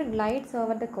warm air glides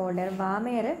over the cold air. Warm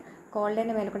air cold air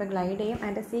മേലെ കൂടെ glide ചെയ്യും.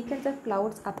 And sequence of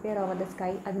clouds appear over the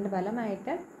sky. അതിൻ്റെ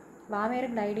ഫലമായിട്ട് warm air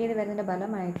glide ചെയ്ത് വരുന്നതിൻ്റെ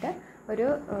ഫലമായിട്ട് ഒരു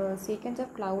sequence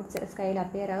of clouds സ്കൈയിൽ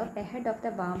appear ആകും ahead of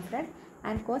the warm front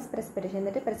and cos precipitation.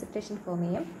 എന്നിട്ട് precipitation ഫോം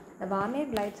ചെയ്യും. The warm air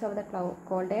glides over the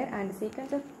cold air and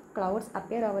sequence of clouds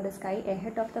appear over the sky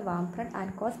ahead of the warm front and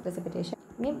cause precipitation.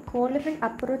 ഇനി called front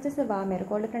approaches the warm air.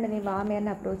 Called front ഇനി warm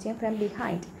എയറിനെ approach ചെയ്യും from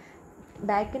behind.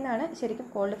 ബാക്കിൽ നിന്നാണ് ശരിക്കും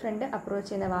called front approach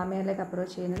ചെയ്യുന്നത്, warm എയറിലേക്ക്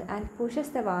approach ചെയ്യുന്നത്. And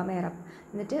pushes the warm air up.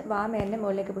 എന്നിട്ട് warm എയറിനെ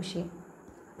മുകളിലേക്ക് പുഷ് ചെയ്യും.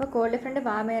 അപ്പോൾ കോൾഡ് ഫ്രണ്ട്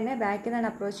വാം എയറിനെ ബാക്കിൽ നിന്നാണ്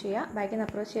അപ്രോച്ച് ചെയ്യുക. ബാക്കിൽ നിന്ന്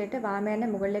അപ്രോച്ച് ചെയ്തിട്ട് വാം എയറിനെ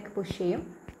മുകളിലേക്ക് പുഷ് ചെയ്യും.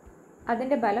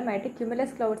 അതിൻ്റെ ഫലമായിട്ട്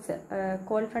ക്യുമുലസ് ക്ലൗഡ്സ്,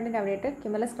 കോൾഡ് ഫ്രണ്ടിൻ്റെ അവിടെയായിട്ട്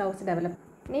ക്യുമുലസ് ക്ലൗഡ്സ് ഡെവലപ്പ്.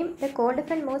 ഇനിയും the called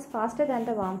front moves faster than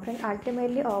the warm front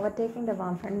ultimately overtaking the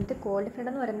warm front. എന്നിട്ട് കോൾഡ് ഫ്രണ്ട്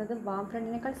എന്ന് പറയുന്നത് വാം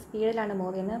ഫ്രണ്ടിനേക്കാൾ സ്പീഡിലാണ്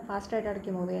മൂവ് ചെയ്യുന്നത്,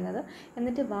 ഫാസ്റ്റായിട്ടായിരിക്കും മൂവ് ചെയ്യുന്നത്.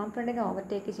 എന്നിട്ട് വാം ഫ്രണ്ടിനെ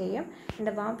ഓവർടേക്ക് ചെയ്യും.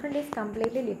 എൻ്റെ warm friend is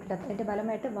completely lift up. അതിൻ്റെ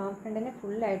ഫലമായിട്ട് വാം ഫ്രണ്ടിനെ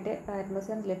ഫുള്ളായിട്ട്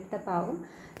അറ്റ്മോസ്ഫിയർ ലിഫ്റ്റ് അപ്പ് ആകും.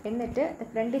 എന്നിട്ട് ദ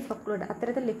ഫ്രണ്ട് ഈസ് ഒക്ലൂഡ്.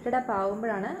 അത്തരത്തിൽ ലിഫ്റ്റഡ് അപ്പ്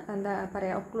ആകുമ്പോഴാണ് എന്താ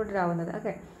പറയുക, ഒക്ലൂഡഡ് ആവുന്നത്.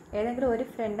 ഓക്കെ, ഏതെങ്കിലും ഒരു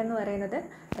ഫ്രണ്ട് എന്ന് പറയുന്നത്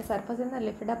സർഫസിൽ നിന്ന്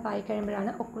ലിഫ്റ്റഡ് അപ്പ് ആയി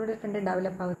കഴിയുമ്പോഴാണ് ഒക്ലൂഡഡ് ഫ്രണ്ട്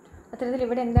ഡെവലപ്പ് ആകുന്നത്. അത്തരത്തിൽ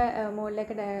ഇവിടെ എന്താ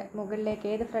മുകളിലേക്ക്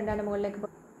ഏത് ഫ്രണ്ടാണ് മുകളിലേക്ക്,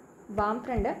 വാം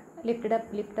ഫ്രണ്ട് ലിഫ്റ്റ്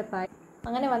അപ്പ് ആയി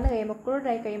അങ്ങനെ വന്നു കഴിയുമ്പോൾ ഒക്ലൂഡഡ്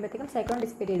ആയി കഴിയുമ്പോഴത്തേക്കും സൈക്ലോൺ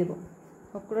ഡിസിപ്പിയർ ചെയ്ത് പോകും.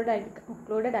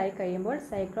 ഒക്ലൂഡഡ് ആയി കഴിയുമ്പോൾ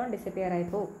സൈക്ലോൺ ഡിസിപ്പിയർ ആയി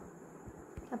പോകും.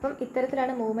 അപ്പം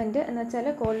ഇത്തരത്തിലാണ് മൂവ്മെൻറ്റ് എന്ന് വെച്ചാൽ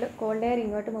കോൾഡ് എയർ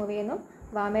ഇങ്ങോട്ട് മൂവ് ചെയ്യുന്നു,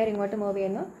 വാം എയർ ഇങ്ങോട്ട് മൂവ്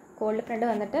ചെയ്യുന്നു. കോൾഡ് ഫ്രണ്ട്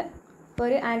വന്നിട്ട് ഇപ്പോൾ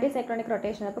ഒരു ആൻറ്റി സൈക്ലോണിക്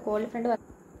റൊട്ടേഷൻ. അപ്പോൾ കോൾഡ് ഫ്രണ്ട്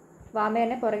വാം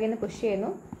എയറിനെ പുറകിൽ നിന്ന് പുഷ്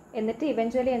ചെയ്യുന്നു. എന്നിട്ട്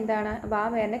ഇവൻച്വലി എന്താണ്,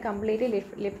 വാം എയറിനെ കംപ്ലീറ്റ്ലി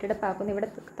ലിഫ്റ്റഡ് അപ്പ് ആക്കുന്നു. ഇവിടെ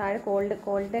താഴെ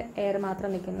കോൾഡ് എയർ മാത്രം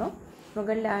നിൽക്കുന്നു,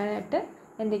 മുകളിലായിട്ട്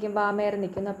എന്തെങ്കിലും വാം എയർ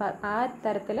നിൽക്കുന്നു. അപ്പോൾ ആ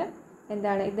തരത്തിൽ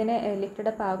എന്താണ്, ഇതിനെ ലിഫ്റ്റഡ്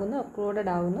അപ്പ് ആകുന്നു,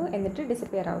 ഒക്ലൂഡഡ് ആകുന്നു, എന്നിട്ട്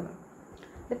ഡിസിപ്പിയർ ആകുന്നു.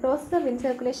 The process of wind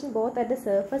circulation both at the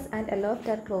surface and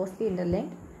അലോഫ്റ്റ് R closely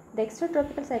interlinked. The extra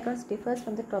tropical cyclones differs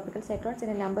from the tropical cyclones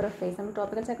in A number of ways. നമ്മൾ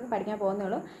ട്രോപ്പിക്കൽ സൈക്ലോൺ പഠിക്കാൻ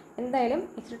പോകുന്നുള്ളൂ. എന്തായാലും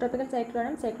extra tropical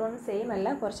സൈക്ലോണും same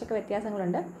അല്ല, കുറച്ചൊക്കെ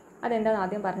വ്യത്യാസങ്ങളുണ്ട്. അതെന്താണെന്ന്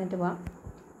ആദ്യം പറഞ്ഞിട്ട് പോവാം.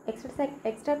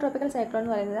 എക്സ്ട്രാ ട്രോപ്പിക്കൽ സൈക്ലോൺ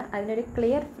എന്ന് പറയുന്നത് അതിനൊരു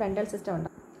ക്ലിയർ ഫ്രണ്ടൽ സിസ്റ്റം ഉണ്ട്.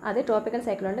 അത് ട്രോപ്പിക്കൽ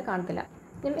സൈക്ലോണിൽ കാണത്തില്ല.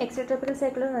 എക്സ്ട്രാ ട്രോപ്പിക്കൽ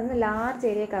സൈക്ലോൺ എന്ന് ലാർജ്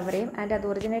ഏരിയ കവർ ചെയ്യും. ആൻഡ് അത്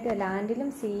ഒറിജിനേറ്റ് ലാൻഡിലും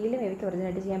സീയിലും ഇവയ്ക്ക്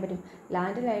ഒറിജിനേറ്റ് ചെയ്യാൻ പറ്റും.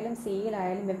 ലാൻഡിലായാലും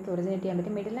സീയിലായാലും ഇവയ്ക്ക് ഒറിജിനേറ്റ് ചെയ്യാൻ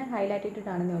പറ്റും. മിഡിൽ ആൻഡ് ഹൈ ലാറ്റിറ്റ്യൂഡ്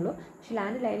ആണെന്നേ ഉള്ളൂ. പക്ഷേ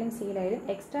ലാൻഡിലായാലും സീയിലായാലും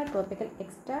എക്സ്ട്രാ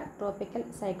ട്രോപ്പിക്കൽ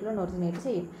സൈക്ലോൺ ഒറിജിനേറ്റ്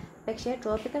ചെയ്യും. പക്ഷേ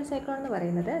ട്രോപ്പിക്കൽ സൈക്ലോൺ എന്ന്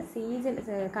പറയുന്നത്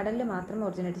കടലിൽ മാത്രമേ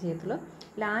ഒറിജിനേറ്റ് ചെയ്യത്തുള്ളൂ.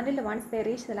 ലാൻഡിൽ once they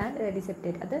reach the land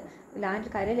ഡിസിപ്പിറ്റേറ്റ്. അത് ലാൻഡ്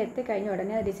കരയിൽ എത്തിക്കഴിഞ്ഞ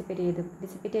ഉടനെ അത്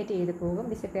ഡിസിപ്പിറ്റേറ്റ് ചെയ്ത് പോകും,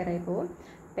 ഡിസിപ്പിയർ ആയി പോകും.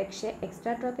 പക്ഷേ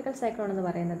എക്സ്ട്രാ ട്രോപ്പിക്കൽ സൈക്ലോൺ എന്ന്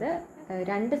പറയുന്നത്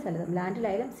രണ്ട് സ്ഥലത്തും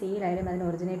ലാൻഡിലായാലും സീയിലായാലും അതിന്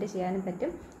ഒറിജിനേറ്റ് ചെയ്യാനും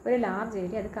പറ്റും, ഒരു ലാർജ്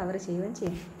ഏരിയ അത് കവർ ചെയ്യുകയും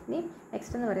ചെയ്യും. ഇനി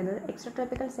നെക്സ്റ്റ് എന്ന് പറയുന്നത് extra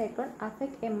tropical cyclone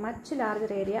affect A much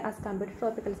larger area as compare to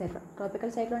tropical cyclone.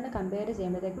 Tropical സൈക്ലോണിനെ compare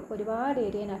ചെയ്യുമ്പോഴത്തേക്കും ഒരുപാട്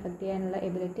ഏരിയനെ അഫക്ട് ചെയ്യാനുള്ള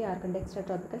എബിലിറ്റി ആർക്കുണ്ട്? Extra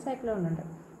tropical സൈക്ലോണുണ്ട്.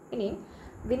 ഇനി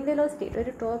വിൻഡ് വെലോസിറ്റി,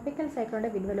 ഒരു ട്രോപ്പിക്കൽ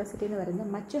സൈക്ലോണിൻ്റെ വിൻഡ് വെലോസിറ്റി എന്ന്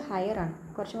പറയുന്നത് മച്ച് ഹയർ ആണ്,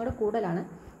 കുറച്ചും കൂടെ കൂടുതലാണ്,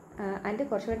 ആൻഡ്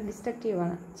കുറച്ചുകൂടി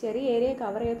ഡിസ്ട്രക്റ്റീവാണ്. ചെറിയ ഏരിയ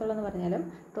കവർ ചെയ്യത്തുള്ളൂ എന്ന് പറഞ്ഞാലും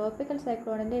ട്രോപ്പിക്കൽ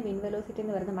സൈക്ലോണിൻ്റെ വിൻഡ് വെലോസിറ്റി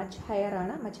എന്ന് പറയുന്നത് മച്ച് ഹയർ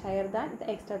ആണ്, much higher than the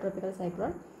extra tropical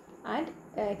cyclone. And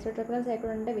extra tropical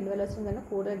സൈക്ലോണിൻ്റെ wind velocity എന്ന് പറഞ്ഞാൽ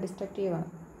കൂടുതൽ ഡിസ്ട്രക്റ്റീവാണ്.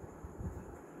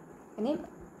 ഇനി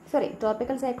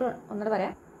ട്രോപ്പിക്കൽ സൈക്ലോൺ ഒന്നുകൂടെ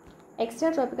പറയാം. Extra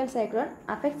tropical cyclone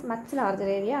affects much larger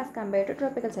area as compare to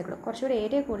tropical cyclone. കുറച്ചുകൂടി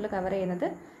ഏരിയ കൂടുതൽ കവർ ചെയ്യുന്നത്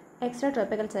എക്സ്ട്രാ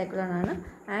ട്രോപ്പിക്കൽ സൈക്ലോൺ ആണ്.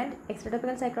 ആൻഡ് എക്സ്ട്രാ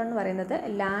ട്രോപ്പിക്കൽ സൈക്ലോൺ എന്ന് പറയുന്നത്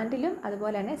ലാൻഡിലും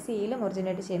അതുപോലെ തന്നെ സീയിലും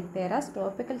ഒറിജിനേറ്റ് ചെയ്യും. വേറാസ്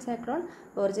ട്രോപ്പിക്കൽ സൈക്ലോൺ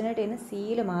ഒറിജിനേറ്റ് ചെയ്യുന്ന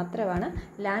സീയിൽ മാത്രമാണ്,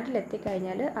 ലാൻഡിൽ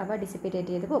എത്തിക്കഴിഞ്ഞാൽ അവ ഡിസിപ്പേറ്റ്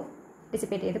ചെയ്ത്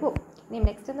പോകും. ഇനി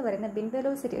നെക്സ്റ്റ് എന്ന് പറയുന്നത് വിൻഡ്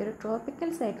വെലോസിറ്റി. ഒരു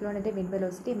tropical സൈക്ലോണിൻ്റെ wind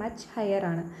velocity much higher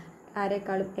ആണ്,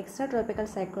 ആരെക്കാളും എക്സ്ട്രാ ട്രോപ്പിക്കൽ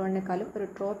സൈക്ലോണിനേക്കാളും ഒരു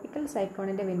ട്രോപ്പിക്കൽ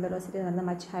സൈക്ലോണിൻ്റെ വിൻഡ് വെലോസിറ്റി എന്ന് പറയുന്നത്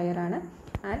മച്ച് ഹയർ ആണ്.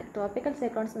 ആൻഡ് ട്രോപ്പിക്കൽ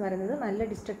സൈക്ലോൺസ് എന്ന് പറയുന്നത്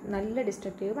നല്ല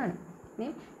ഡിസ്ട്രക്റ്റീവാണ്.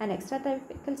 And extra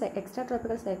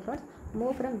tropical cyclones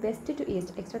move from west to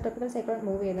east. Extra tropical cyclone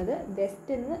move ചെയ്യുന്നത്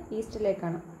വെസ്റ്റിൽ നിന്ന്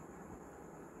ഈസ്റ്റിലേക്കാണ്,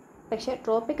 പക്ഷേ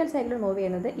ട്രോപ്പിക്കൽ സൈക്ലോൺ മൂവ്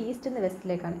ചെയ്യുന്നത് ഈസ്റ്റിൽ നിന്ന്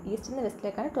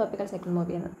വെസ്റ്റിലേക്കാണ് ട്രോപ്പിക്കൽ സൈക്ലോൺ മൂവ്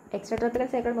ചെയ്യുന്നത്. എക്സ്ട്രാ ട്രോപ്പിക്കൽ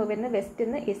സൈക്ലോൺ മൂവ് ചെയ്യുന്നത് വെസ്റ്റിൽ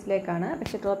നിന്ന് ഈസ്റ്റിലേക്കാണ്,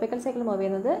 പക്ഷേ ട്രോപ്പിക്കൽ സൈക്ലോൺ മൂവ്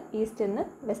ചെയ്യുന്നത് ഈസ്റ്റിൽ നിന്ന്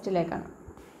വെസ്റ്റിലേക്കാണ്.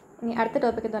 ഇനി അടുത്ത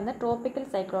ടോപ്പിക് എന്ന് പറഞ്ഞാൽ ട്രോപ്പിക്കൽ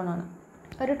സൈക്ലോൺ ആണ്.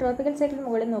 ഒരു ട്രോപ്പിക്കൽ സൈക്ലോൺ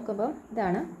മുകളിൽ നോക്കുമ്പോൾ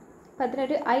ഇതാണ്. അപ്പോൾ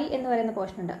അതിനൊരു ഐ എന്ന് പറയുന്ന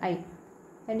പോർഷൻ ഉണ്ട്, ഐ.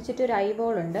 അതിന് ചുറ്റും ഒരു ഐ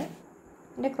ബോൾ ഉണ്ട്.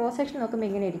 ഇതിൻ്റെ ക്രോസ് സെക്ഷൻ നോക്കുമ്പോൾ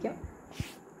ഇങ്ങനെ ഇരിക്കും.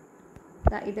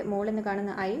 ഇത് മുകളിൽ നിന്ന്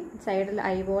കാണുന്ന ഐ, സൈഡിൽ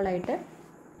ഐ ബോളായിട്ട്.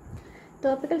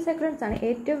 ട്രോപ്പിക്കൽ സൈക്ലോൺസ് ആണ്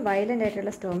ഏറ്റവും വയലൻ്റ്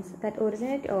ആയിട്ടുള്ള storms that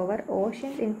originate over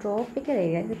oceans in tropical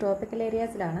area. ഇത് tropical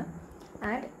ഏരിയാസിലാണ്.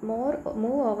 And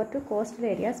move over to coastal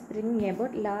areas bringing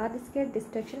about large scale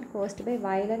destruction caused by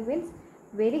violent winds,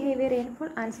 very heavy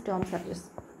rainfall and Storm surges.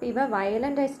 ഇവ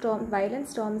violent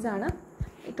storms ആണ്.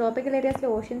 Tropical ഏരിയാസിൽ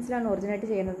ഓഷ്യൻസിലാണ് originate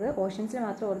ചെയ്യുന്നത്. ഓഷ്യൻസിൽ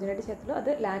മാത്രം originate ചെയ്യത്തുള്ളൂ, അത്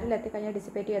ലാൻഡിൽ എത്തിക്കഴിഞ്ഞാൽ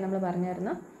dissipate ചെയ്യാൻ നമ്മൾ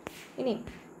പറഞ്ഞായിരുന്നു. ഇനി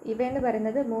ഇവയെന്ന്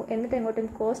പറയുന്നത് എന്നിട്ട് എങ്ങോട്ടും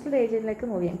കോസ്റ്റൽ ഏരിയയിലേക്ക്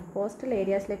മൂവ്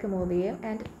ചെയ്യും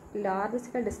ആൻഡ് ലാർജ്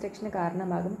സ്കെയിൽ ഡിസ്ട്രക്ഷന്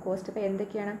കാരണമാകും. കോസ്റ്റ് ബൈ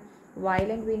എന്തൊക്കെയാണ്?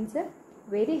 Violent winds,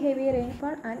 very heavy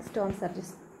rainfall and Storm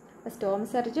surges. Storm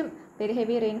സർജും very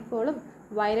heavy റെയിൻഫോളും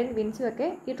violent വിൻഡ്സും ഒക്കെ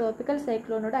ഈ ട്രോപ്പിക്കൽ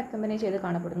സൈക്ലോണോട് അക്കമ്പനി ചെയ്ത്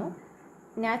കാണപ്പെടുന്നു.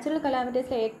 നാച്ചുറൽ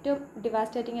കലാമിറ്റീസിലെ ഏറ്റവും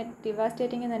ഡിവാസ്റ്റേറ്റിംഗ്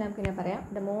എന്ന് തന്നെ നമുക്ക് പറയാം.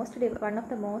 One of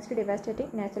the most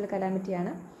devastating natural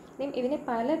കലാമിറ്റിയാണ്. ഇതിനെ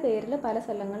പല പേരിൽ പല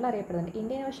സ്ഥലങ്ങളിൽ അറിയപ്പെടുന്നുണ്ട്.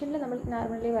 ഇന്ത്യൻ ഓഷ്യനിൽ നമ്മൾ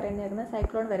നോർമലി പറയുന്നത്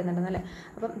സൈക്ലോൺ വരുന്നുണ്ടെന്നല്ലേ.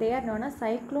 അപ്പം they are known as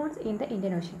cyclones in the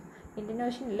Indian ocean. Indian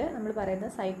ഓഷ്യനിൽ നമ്മൾ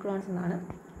പറയുന്നത് സൈക്ലോൺസ് എന്നാണ്.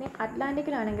 ഇനി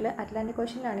അറ്റ്ലാന്റിക്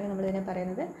ഓഷ്യനിലാണെങ്കിൽ നമ്മളിതിനെ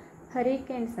പറയുന്നത്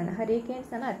ഹറിക്കെയിൻസ്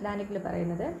ആണ് അറ്റ്ലാന്റിക്കിൽ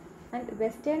പറയുന്നത്. And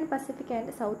western Pacific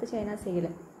and south China സീയിൽ,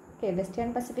 western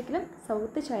പസഫിക്കിലും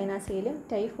south China സീയിലും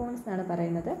ടൈഫോൺസ് എന്നാണ്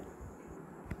പറയുന്നത്.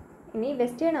 ഇനി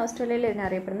വെസ്റ്റേൺ ഓസ്ട്രേലിയയിൽ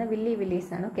ഇതിനറിയപ്പെടുന്ന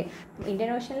വില്ലീസ് ആണ്. ഇന്ത്യൻ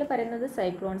ഓഷ്യനിൽ പറയുന്നത്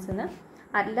സൈക്ലോൺസ് എന്ന്,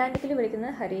 അറ്റ്ലാന്റിക്കിൽ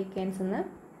വിളിക്കുന്നത് ഹറിക്കെയിൻസ് എന്ന്,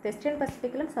 വെസ്റ്റേൺ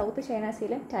പസഫിക്കിലും സൗത്ത് ചൈന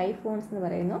സീയിലും ടൈഫോൺസ് എന്ന്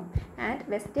പറയുന്നു. ആൻഡ്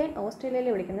വെസ്റ്റേൺ ഓസ്ട്രേലിയയിൽ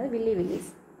വിളിക്കുന്നത് വില്ലീസ്.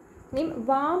 ഇനി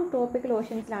വാം ട്രോപ്പിക്കൽ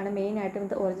ഓഷ്യൻസിലാണ് മെയിനായിട്ടും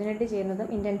ഇത് ഒറിജിനേറ്റ് ചെയ്യുന്നതും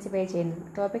ഇൻറ്റൻസിഫൈ ചെയ്യുന്നതും.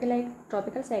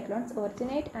 Tropical cyclones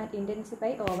originate and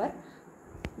intensify over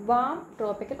warm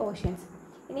tropical oceans.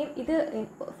 ഇനി ഇത്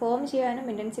ഫോം ചെയ്യാനും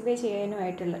ഇൻറ്റൻസിഫൈ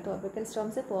ചെയ്യാനുമായിട്ടുള്ള ട്രോപ്പിക്കൽ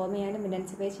സ്റ്റോംസ് ഫോം ചെയ്യാനും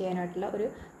ഇൻറ്റൻസിഫൈ ചെയ്യാനായിട്ടുള്ള ഒരു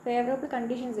ഫേവറബിൾ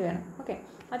കണ്ടീഷൻസ് വേണം.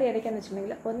 അത് ഏതൊക്കെയാണെന്ന്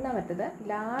വെച്ചിട്ടുണ്ടെങ്കിൽ ഒന്നാമത്തത്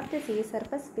large see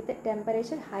surface with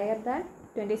temperature higher than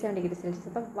 27 degree Celsius.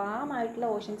 അപ്പോൾ വാം ആയിട്ടുള്ള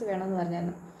ഓഷ്യൻസ് വേണമെന്ന്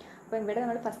പറഞ്ഞായിരുന്നു. അപ്പോൾ ഇവിടെ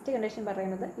നമ്മൾ ഫസ്റ്റ് കണ്ടീഷൻ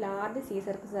പറയുന്നത് ലാർജ് സീ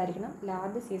സർഫസ് ആയിരിക്കണം.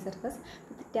 Large see surface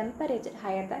with temperature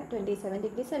higher than 27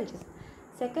 degree Celsius.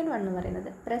 Second one എന്ന് പറയുന്നത്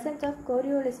പ്രസൻസ് ഓഫ്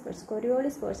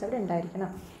കൊറിയോളിസ്പോർസ് അവിടെ ഉണ്ടായിരിക്കണം.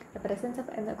 പ്രസൻസ്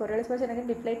ഓഫ് കൊറിയോളിസ്പോർസ് ഉണ്ടെങ്കിൽ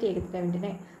ഡിഫ്ലേറ്റ് ചെയ്തിട്ടില്ല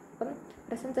വിൻഡിനെ. അപ്പം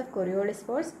presence of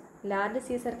കൊറിയോളിസ്പോർസ്, large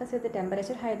see surface with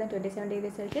temperature higher than 27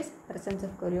 degree Celsius, presence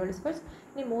of കൊറിയോളിസ്പോർസ്.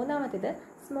 ഇനി മൂന്നാമത്തേത്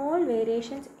small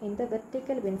variations in the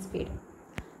vertical wind speed.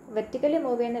 Vertically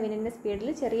move ചെയ്യുന്ന വിൻഡിൻ്റെ സ്പീഡിൽ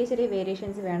ചെറിയ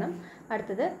വേരിയേഷൻസ് വേണം.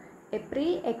 അടുത്തത് A pre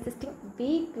existing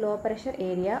week low pressure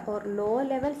area or low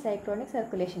level cyclonic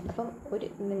circulation. അപ്പം ഒരു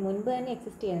മുൻപ് തന്നെ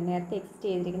നേരത്തെ എക്സിസ്റ്റ്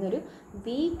ചെയ്തിരിക്കുന്ന ഒരു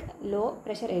വീക്ക് ലോ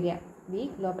പ്രഷർ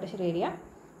ഏരിയ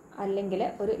അല്ലെങ്കിൽ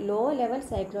ഒരു low level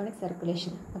cyclonic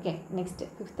circulation. Next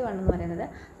fifth one എന്ന് പറയുന്നത്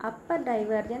upper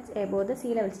divergence above the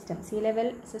sea level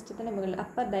സിസ്റ്റത്തിൻ്റെ മുകളിൽ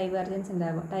അപ്പർ ഡൈവേർജൻസ്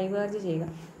ഉണ്ടാകും, ഡൈവേർജ് ചെയ്യുക.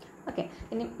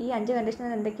 ഇനി ഈ 5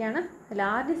 കണ്ടീഷനുകൾ എന്തൊക്കെയാണ്?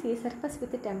 Large see surface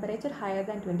with temperature higher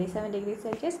than 27 degree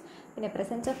Celsius, പിന്നെ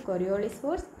പ്രസൻസ് ഓഫ്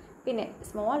കൊറിയോളിസ്പോർസ്, പിന്നെ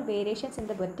small variations in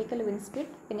the vertical wind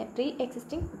speed, പിന്നെ pre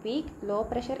existing week low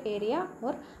pressure area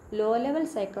or low level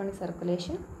cyclonic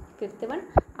circulation, fifth one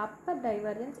upper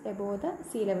divergence above the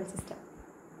sea level system.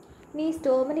 ഇനി ഈ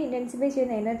സ്റ്റോമിനെ intensify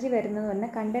ചെയ്യുന്ന energy വരുന്നത് പറഞ്ഞാൽ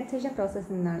condensation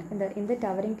പ്രോസസ്സിൽ നിന്നാണ്. In the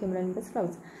towering cumulonimbus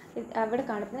clouds. അവിടെ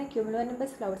കാണപ്പെടുന്ന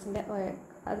ക്യുമുലോനിംബസ് ക്ലൗഡ്സിൻ്റെ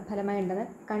അത് ഫലമായി ഉണ്ടാകുന്ന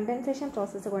കണ്ടൻസേഷൻ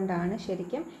പ്രോസസ്സ് കൊണ്ടാണ്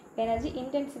ശരിക്കും എനർജി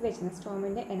ഇൻറ്റൻസിഫൈ ചെയ്യുന്നത്,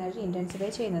 സ്റ്റോമിൻ്റെ എനർജി ഇൻറ്റൻസിഫൈ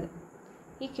ചെയ്യുന്നത്.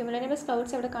 ഈ ക്യുമുലോനിംബസ്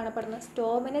ക്ലൗഡ്സ് എവിടെ കാണപ്പെടുന്നത്?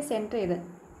 സ്റ്റോമിനെ സെൻറ്റർ ചെയ്ത്,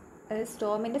 അതായത്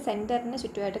സ്റ്റോമിൻ്റെ സെൻറ്ററിന്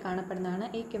ചുറ്റുമായിട്ട് കാണപ്പെടുന്നതാണ്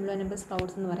ഈ ക്യുമുലോനിംബസ്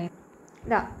ക്ലൗഡ്സ് എന്ന് പറയുന്നത്.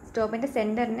 സ്റ്റോമിൻ്റെ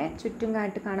സെൻറ്ററിനെ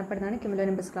ചുറ്റുമായിട്ട് കാണപ്പെടുന്നതാണ്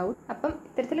ക്യുമുലോനിംബസ് ക്ലൗഡ്. അപ്പം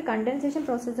ഇത്തരത്തിൽ കണ്ടൻസേഷൻ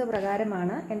പ്രോസസ്സ്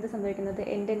പ്രകാരമാണ് എന്ത് സംഭവിക്കുന്നത്?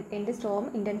 എൻ്റെ സ്റ്റോം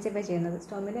ഇൻറ്റൻസിഫൈ ചെയ്യുന്നത്,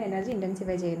 സ്റ്റോമിൻ്റെ എനർജി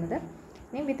ഇൻറ്റൻസിഫൈ ചെയ്യുന്നത്.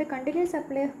 ഇനി വിത്ത് continuous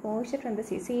supply of moisture from the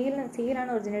സീയിലാണ്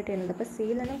originate ചെയ്യുന്നത്. അപ്പോൾ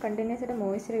സീയിൽ നിന്നും കണ്ടിന്യൂസ് ആയിട്ട്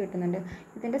മോയ്സ്ചർ കിട്ടുന്നുണ്ട്.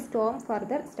 ഇതിൻ്റെ സ്റ്റോം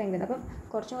ഫർദർ സ്ട്രെങ്തൻ. അപ്പം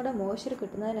കുറച്ചും കൂടെ മോയ്സ്ചർ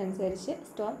കിട്ടുന്നതിനനുസരിച്ച്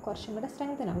സ്റ്റോം കുറച്ചും കൂടെ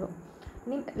സ്ട്രെങ്തൻ ആകും.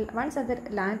 ഇനി വൺസ് അത്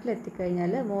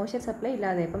ലാൻഡിലെത്തിക്കഴിഞ്ഞാൽ മോയ്സ്ചർ സപ്ലൈ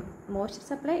ഇല്ലാതെ, ഇപ്പം മോയ്സ്ചർ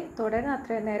സപ്ലൈ തുടരുന്ന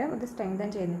അത്രയും നേരം ഇത് സ്ട്രെങ്തൻ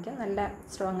ചെയ്ത് നിൽക്കും, നല്ല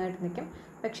സ്ട്രോങ് ആയിട്ട് നിൽക്കും.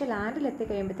 പക്ഷേ ലാൻഡിലെത്തി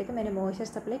കഴിയുമ്പോഴത്തേക്കും അതിന് മോയ്സ്ചർ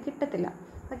സപ്ലൈ കിട്ടത്തില്ല.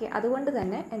 ഓക്കെ, അതുകൊണ്ട്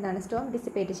തന്നെ എന്താണ് സ്റ്റോം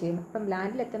ഡിസിപ്പേറ്റ് ചെയ്യുന്നു. അപ്പം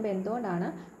ലാൻഡിലെത്തുമ്പോൾ എന്തുകൊണ്ടാണ്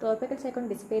ട്രോപ്പിക്കൽ സൈക്ലോൺ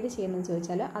ഡിസിപ്പേറ്റ് ചെയ്യുന്നതെന്ന്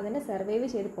ചോദിച്ചാൽ അതിന് സർവൈവ്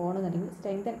ചെയ്ത് പോകണമെന്നുണ്ടെങ്കിൽ,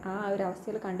 സ്ട്രെങ്തൻ ആ ഒരു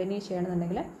അവസ്ഥയിൽ കണ്ടിന്യൂ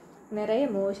ചെയ്യണമെന്നുണ്ടെങ്കിൽ നിറയെ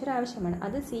മോയ്സ്ചർ ആവശ്യമാണ്.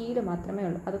 അത് സീയിൽ മാത്രമേ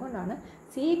ഉള്ളൂ. അതുകൊണ്ടാണ്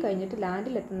സീ കഴിഞ്ഞിട്ട്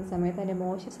ലാൻഡിലെത്തുന്ന സമയത്ത് അതിൻ്റെ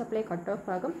മോയ്സ്ചർ സപ്ലൈ കട്ട് ഓഫ്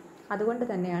ആകും. അതുകൊണ്ട്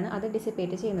തന്നെയാണ് അത്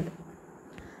ഡിസിപ്പേറ്റ് ചെയ്യുന്നത്.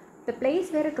 ദ പ്ലേസ്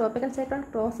വേറെ tropical cyclone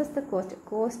crosses the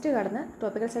cost കടന്ന്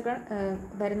ട്രോപ്പിക്കൽ സൈക്ലോൺ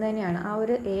വരുന്നതിനെയാണ്, ആ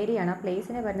ഒരു ഏരിയയാണ്, ആ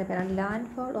പ്ലേസിനെ പറയുന്ന പേരാണ് land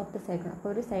fall of the cyclone.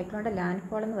 അപ്പോൾ ഒരു സൈക്ലോണിൻ്റെ ലാൻഡ്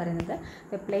ഫോൾ എന്ന് പറയുന്നത്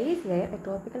the place where A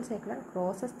tropical cyclone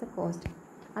crosses the cost,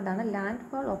 അതാണ് land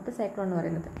fall of the cyclone എന്ന്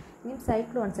പറയുന്നത്. ഇനി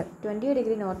സൈക്ലോൺസ് 20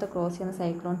 ഡിഗ്രി നോർത്ത് ക്രോസ് ചെയ്യുന്ന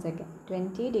സൈക്ലോൺസൊക്കെ,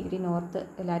 20 ഡിഗ്രി നോർത്ത്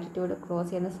ലാറ്റിറ്റ്യൂഡ് ക്രോസ്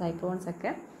ചെയ്യുന്ന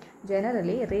സൈക്ലോൺസൊക്കെ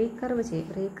ജനറലി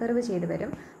റീകർവ് ചെയ്ത്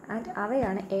വരും. ആൻഡ്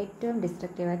അവയാണ് ഏറ്റവും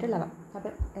ഡിസ്ട്രക്റ്റീവായിട്ടുള്ളവ.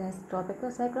 അപ്പം ട്രോപ്പിക്കൽ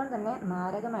സൈക്ലോൺ തന്നെ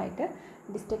മാരകമായിട്ട്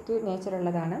ഡിസ്ട്രക്റ്റീവ്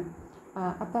നേച്ചറുള്ളതാണ്.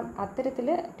 അപ്പം അത്തരത്തിൽ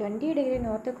 20 ഡിഗ്രി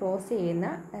നോർത്ത് ക്രോസ് ചെയ്യുന്ന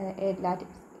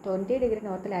 20 ഡിഗ്രി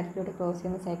നോർത്ത് ലാറ്റിറ്റ്യൂഡ് ക്രോസ്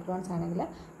ചെയ്യുന്ന സൈക്ലോൺസ് ആണെങ്കിൽ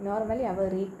നോർമലി അവ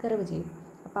റീകർവ് ചെയ്യും.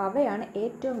 അപ്പോൾ അവയാണ്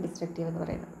ഏറ്റവും ഡിസ്ട്രക്റ്റീവ് എന്ന്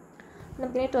പറയുന്നത്.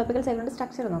 നമുക്കിനി ട്രോപ്പിക്കൽ സൈക്ലോണിൻ്റെ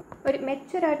സ്ട്രക്ചർ നോക്കാം. ഒരു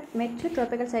മെച്യൂർ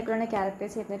ട്രോപ്പിക്കൽ സൈക്ലോണിനെ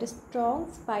ക്യാരക്ടറൈസ് ചെയ്യുന്ന ഒരു സ്ട്രോങ്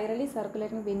സ്പൈറലി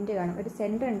സർക്കുലേറ്റിംഗ് വിൻഡ് കാണും. ഒരു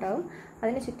സെൻറ്റർ ഉണ്ടാവും,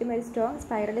 അതിന് ചുറ്റും ഒരു സ്ട്രോങ്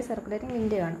സ്പൈറലി സർക്കുലേറ്റിംഗ്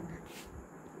വിൻഡ് കാണും.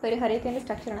 ഇപ്പോൾ ഒരു ഹറിക്കെയിൻ്റെ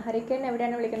സ്ട്രക്ചറാണ്. ഹറിക്കെയിൻ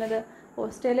എവിടെയാണ് വിളിക്കുന്നത്?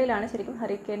 ഓസ്ട്രേലിയയിലാണ് ശരിക്കും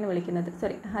ഹറിക്കെയിൻ വിളിക്കുന്നത്.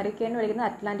 ഹറിക്കെയിൻ വിളിക്കുന്നത്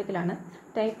അറ്റ്ലാന്റിക്കിലാണ്.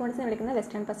 ടൈഫോൺസിനെ വിളിക്കുന്നത്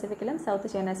വെസ്റ്റേൺ പസഫിക്കിലും സൗത്ത്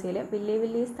ചൈന സീയിലും.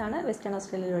 വില്ലീസ് ആണ് വെസ്റ്റേൺ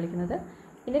ഓസ്ട്രേലിയയിൽ വിളിക്കുന്നത്.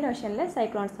 ഇന്ത്യൻ ഓഷ്യനിലെ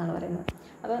സൈക്ലോൺസ് ആണ് പറയുന്നത്.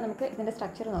 അപ്പോൾ നമുക്ക് ഇതിൻ്റെ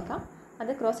സ്ട്രക്ചർ നോക്കാം.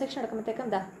 അത് ക്രോസ് സെക്ഷൻ എടുക്കുമ്പോഴത്തേക്കും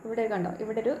ഇവിടെ കണ്ടോ,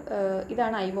 ഇവിടെ ഒരു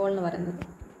ഇതാണ് ഐബോൾ എന്ന് പറയുന്നത്,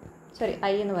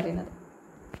 ഐ എന്ന് പറയുന്നത്.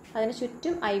 അതിന്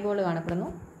ചുറ്റും ഐബോൾ കാണപ്പെടുന്നു.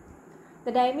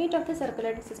 The diameter of the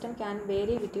circulatory system can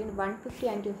vary between 150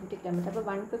 and 250 kilometre. അപ്പോൾ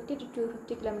 150 to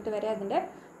 250 കിലോമീറ്റർ വരെ അതിൻ്റെ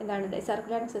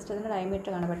സർക്കുലേറ്ററി സിസ്റ്റത്തിൻ്റെ ഡയമീറ്റർ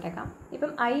കാണപ്പെട്ടേക്കാം.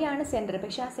 ഇപ്പം ഐ ആണ് സെൻറ്റർ.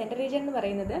 പക്ഷേ ആ സെൻറ്റർ റീജിയൻ എന്ന്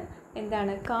പറയുന്നത്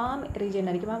കാം റീജിയൻ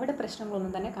ആയിരിക്കും. അവിടെ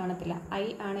പ്രശ്നങ്ങളൊന്നും തന്നെ കാണത്തില്ല. ഐ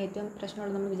ആണ് ഏറ്റവും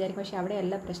പ്രശ്നമുള്ളത് നമ്മൾ വിചാരിക്കും, പക്ഷേ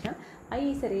അവിടെയല്ല പ്രശ്നം. I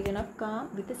is A region of calm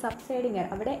with സബ്സൈഡിങ് air.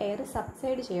 അവിടെ എയർ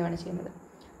സബ്സൈഡ് ചെയ്യുകയാണ് ചെയ്യുന്നത്.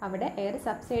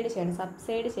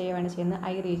 സബ്സൈഡ് ചെയ്യുന്നത്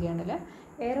ഐ റീജിയണിൽ.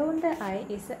 Around I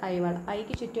is ഐവാൾ.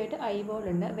 ഐക്ക് ചുറ്റുമായിട്ട് ഐബോൾ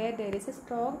ഉണ്ട്. Where there is A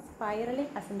strong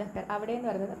spiralling ascend of air. അവിടെ എന്ന്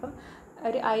പറയുന്നത് അപ്പം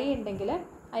ഒരു ഐ ഉണ്ടെങ്കിൽ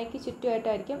ഐക്ക്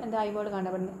ചുറ്റുമായിട്ടായിരിക്കും ഐബോൾ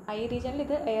കാണപ്പെടുന്നത്. ഐ റീജിയനിൽ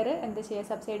ഇത് എയർ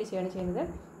സബ്സൈഡ് ചെയ്യുന്നത്.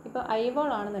 ഇപ്പോൾ ഐബോൾ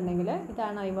ആണെന്നുണ്ടെങ്കിൽ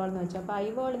ഇതാണ് ഐബോൾ എന്ന് വെച്ചാൽ, അപ്പോൾ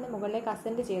ഐബോളിൽ നിന്ന് മുകളിലേക്ക്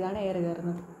അസെൻഡ് ചെയ്താണ് എയർ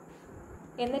കയറുന്നത്.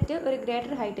 എന്നിട്ട് ഒരു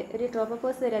ഗ്രേറ്റർ ഹൈറ്റ്, ഒരു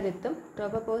ട്രോപ്പോപോസ് വരെ അതെത്തും.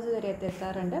 ട്രോപ്പോപോസ് വരെ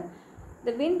എത്താറുണ്ട്.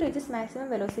 The wind reaches maximum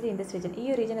velocity in this region. ഈ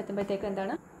ഒരു region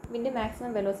എത്തുമ്പോഴത്തേക്ക് wind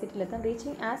maximum വെലോസിറ്റിയിലെത്തും.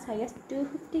 Reaching as high as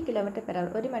 250 km/h.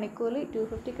 ഒരു മണിക്കൂറിൽ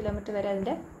 250 km വരെ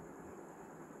അതിൻ്റെ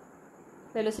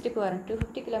വെലോസിറ്റി പോകാറുണ്ട്.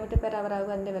 250 km/h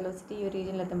ആകും അതിൻ്റെ വെലോസിറ്റി ഈ ഒരു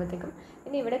റീജിയനിൽ എത്തുമ്പോഴത്തേക്കും.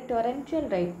 ഇനി ഇവിടെ ടൊറൻഷ്യൽ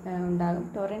റെയിൻ ഉണ്ടാകും.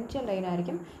 ടൊറൻഷ്യൽ റെയിൻ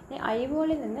ആയിരിക്കും. ഇനി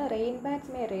ഐബോളിൽ നിന്ന് rain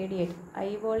bands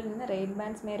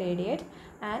may radiate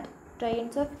and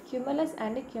trains of cumulus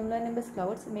and cumulonimbus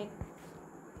clouds may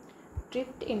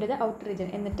drift in to the outer region.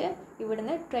 എന്നിട്ട്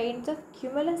ഇവിടുന്ന് trains of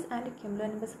cumulus and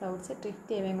cumulonimbus clouds drift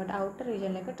ചെയ്യുമ്പോൾ ഇങ്ങോട്ട് ഔട്ടർ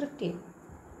റീജിയനിലേക്ക് ഡ്രിഫ്റ്റ് ചെയ്യും.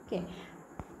 Okay,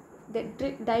 the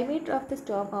diameter of the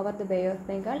Storm over the bay of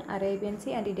Bengal, Arabian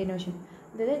sea and Indian ocean.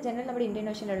 ഇത് general നമ്മുടെ Indian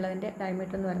ഓഷ്യനിലുള്ളതിൻ്റെ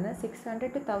diameter എന്ന് പറയുന്നത് 600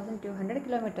 to 1200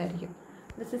 kilometre ആയിരിക്കും.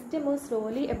 The system move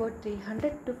slowly about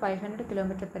 300 to 500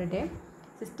 km/day.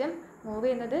 System move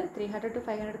ചെയ്യുന്നത് 300 to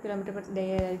 500 km/day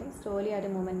ആയിരിക്കും. Slowly ആ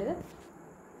ഒരു movement.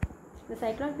 The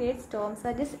cyclone creates storm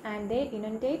surges and they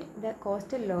inundate the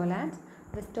coastal lowlands.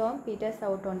 The storm peters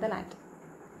out on the land.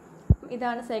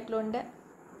 ഇതാണ് സൈക്ലോണിൻ്റെ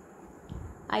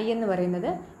I എന്ന് പറയുന്നത്.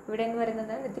 ഇവിടെ എന്ന്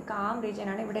പറയുന്നത് ഇത് കാം റീജിയൻ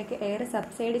ആണ്. ഇവിടേക്ക് എയർ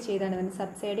സബ്സൈഡ് ചെയ്താണ് വരുന്നത്.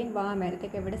 സബ്സൈഡിങ് വാം എയർ.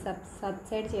 ഇതൊക്കെ ഇവിടെ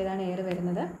സബ്സൈഡ് ചെയ്താണ് എയർ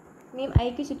വരുന്നത്. ഇനിയും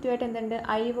ഐക്ക് ചുറ്റുമായിട്ട് എന്തുണ്ട്?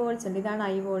 ഐ വോൾസ് ഉണ്ട്. ഇതാണ്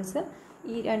ഐ വോൾസ്.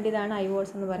 ഇതാണ് ഐ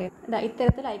വോൾസ് എന്ന് പറയുന്നത്.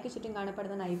 ഇത്തരത്തിൽ ഐക്ക് ചുറ്റും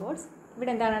കാണപ്പെടുന്ന ഐ വോൾസ്.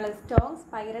 ഇവിടെ എന്താണുള്ളത്? Strong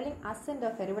spiralling ascend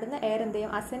of air. ഇവിടുന്ന് എയർ എന്ത്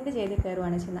ചെയ്യും? അസെൻഡ് ചെയ്ത്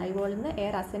കയറുവാണ് ചെയ്യുന്നത്. ഐവോളിൽ നിന്ന്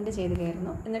എയർ അസെൻഡ് ചെയ്ത്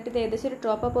കയറുന്നു. എന്നിട്ട് ഇത് ഏകദേശം ഒരു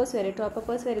ട്രോപ്പോപോസ് വരെ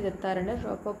ഇത് എത്താറുണ്ട്.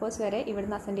 ട്രോപ്പോപോസ് വരെ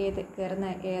ഇവിടുന്ന് അസെൻഡ് ചെയ്ത് കയറുന്ന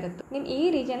എയർ എത്തും. ഇനി ഈ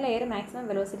റീജിയനിലെ എയർ മാക്സിമം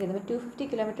വെലോസിറ്റി എത്തുന്നത് 250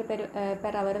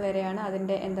 km/h വരെയാണ്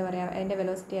അതിൻ്റെ അതിൻ്റെ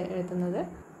വെലോസിറ്റി എത്തുന്നത്.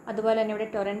 അതുപോലെ തന്നെ ഇവിടെ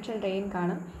ടൊറൻഷ്യൽ റെയിൻ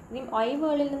കാണും. ഇനി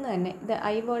ഐവോളിൽ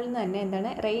നിന്ന് തന്നെ എന്താണ്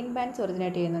റെയിൻ ബാൻഡ്സ്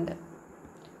ഒറിജിനേറ്റ് ചെയ്യുന്നുണ്ട്.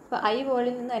 അപ്പോൾ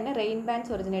ഐവോളിൽ നിന്ന് തന്നെ റെയിൻ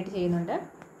ബാൻഡ്സ് ഒറിജിനേറ്റ് ചെയ്യുന്നുണ്ട്.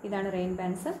 ഇതാണ് റെയിൻ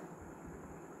ബാൻഡ്സ്.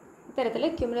 ഇത്തരത്തിൽ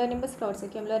ക്യുമുലോനിംബസ് ക്ലൗഡ്സും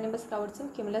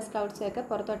ക്യുമുലസ് ക്ലൗഡ്സും ഒക്കെ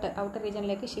പുറത്തോട്ട് ഔട്ടർ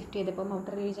റീജിയനിലേക്ക് ഷിഫ്റ്റ് ചെയ്തപ്പോൾ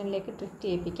ഔട്ടർ റീജിയനിലേക്ക് ഡ്രിഫ്റ്റ്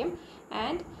ചെയ്യിപ്പിക്കും.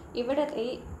 ആൻഡ് ഇവിടെ ഈ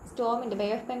സ്റ്റോമിൻ്റെ ബേ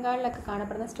ഓഫ് ബംഗാളിലൊക്കെ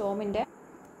കാണപ്പെടുന്ന സ്റ്റോമിൻ്റെ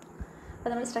അപ്പോൾ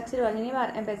നമ്മൾ സ്ട്രക്ചർ പറഞ്ഞു.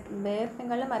 ബേ ഓഫ്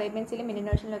ബംഗാളിലും അറേബ്യൻ സീയിലും ഇന്ത്യൻ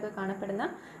ഓഷനിലൊക്കെ കാണപ്പെടുന്ന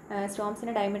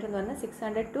സ്റ്റോംസിൻ്റെ ഡയമീറ്റർ എന്ന് പറഞ്ഞാൽ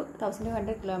 600 to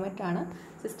 1200 km ആണ്.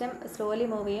 സിസ്റ്റം സ്ലോലി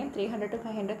മൂവ് ചെയ്യും. 300 to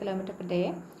 500 km/day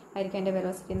ആയിരിക്കും അതിൻ്റെ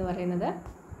വെലോസിറ്റി എന്ന് പറയുന്നത്.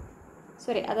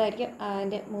 അതായിരിക്കും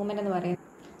അതിൻ്റെ മൂവ്മെൻറ്റ് എന്ന് പറയുന്നത്.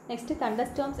 Next thunder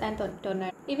storms and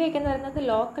ടൊർണേഡോ. ഇവയൊക്കെ എന്ന് പറയുന്നത്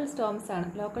ലോക്കൽ സ്റ്റോംസ് ആണ്.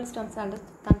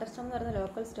 തണ്ടർ സ്റ്റോം എന്ന് പറയുന്നത്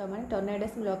ലോക്കൽ സ്റ്റോമാണ്.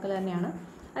 ടൊർണേഡോസും ലോക്കൽ തന്നെയാണ്.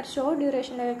 അത് ഷോർട്ട്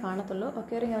ഡ്യൂറേഷനിലൊക്കെ കാണത്തുള്ളൂ.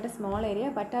 ഒക്കേറിങ് അവിടെ small area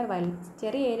but R violent.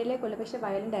 ചെറിയ ഏരിയയിലേക്കുള്ള പക്ഷേ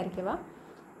വയലൻ്റ് ആയിരിക്കുക.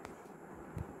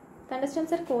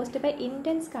 തണ്ടർസ്റ്റോംസ് are caused by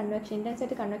intense convection. Intense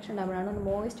ആയിട്ട് കൺവെക്ഷൻ ഉണ്ടാകുമ്പോഴാണ്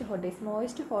മോയിസ്റ്റ് ഹോട്ട്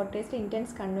ഡേയ്സിൽ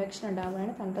ഇൻറ്റൻസ് കൺവെക്ഷൻ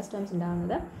ഉണ്ടാകുമ്പോഴാണ് തണ്ടർസ്റ്റോംസ്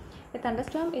ഉണ്ടാകുന്നത്.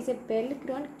 Thunderstorm is A well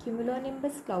grown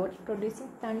cumulonimbus cloud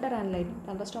producing thunder and lightning.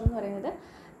 Thunderstorm എന്ന് പറയുന്നത്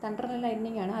തണ്ടർ ആൻഡ്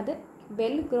ലൈറ്റ്നിങ് ആണ്. അത്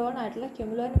വെൽ ഗ്രോൺ ആയിട്ടുള്ള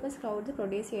ക്യുമുലോനിംബസ് ക്ലൗഡ്സ്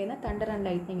പ്രൊഡ്യൂസ് ചെയ്യുന്ന thunder and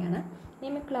lightning ആണ്.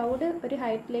 ഇനി ക്ലൗഡ് ഒരു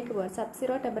ഹൈറ്റിലേക്ക് പോകും.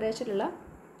 സബ്സീറോ ടെമ്പറേച്ചറുള്ള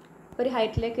ഒരു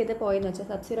ഹൈറ്റിലേക്ക് ഇത് പോയെന്ന് വെച്ചാൽ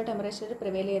സബ്സീറോ ടെമ്പറേച്ചർ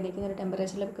പ്രിവെയിൽ ചെയ്ത് നിൽക്കുന്ന ഒരു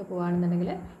ടെമ്പറേച്ചറിലേക്ക് പോകുകയാണെന്നുണ്ടെങ്കിൽ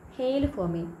ഹെയിൽ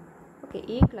ഫോം ചെയ്യും.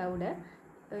 ഈ ക്ലൗഡ്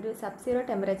ഒരു സബ്സീറോ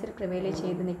ടെമ്പറേച്ചർ പ്രിവെയിൽ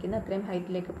ചെയ്ത് നിൽക്കുന്ന അത്രയും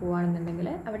ഹൈറ്റിലേക്ക് പോകുകയാണെന്നുണ്ടെങ്കിൽ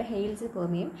അവിടെ ഹെയിൽസ്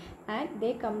ഫോം ചെയ്യും. And they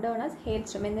come down as hail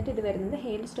Storm. എന്നിട്ട് ഇത് വരുന്നത്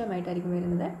ഹെയിൽ സ്റ്റോം ആയിട്ടായിരിക്കും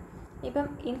വരുന്നത്. ഇപ്പം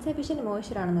ഇൻസഫിഷ്യൻറ്റ്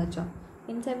മോയ്സ്ചർ ആണെന്ന് വെച്ചോ.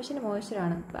 ഇൻസഫിഷ്യൻറ്റ് മോയ്സ്ചർ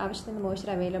ആണ്, ആവശ്യത്തിന് മോയ്സ്ചർ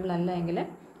അവൈലബിൾ അല്ല എങ്കിൽ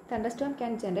thunderstorm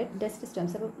can generate dust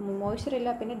storms. അപ്പോൾ മോയ്സ്ചർ ഇല്ല,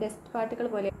 പിന്നെ ഡസ്റ്റ് പാർട്ടിക്കിൾ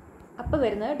പോലെ അപ്പോൾ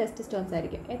വരുന്നത് ഡസ്റ്റ് സ്റ്റോംസ്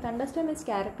ആയിരിക്കും. Thunderstorm is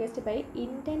characterised by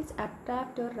intense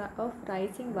അപ്ഡ്രാഫ്റ്റ് of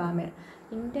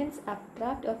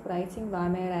rising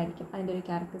warm air. ആയിരിക്കും അതിൻ്റെ ഒരു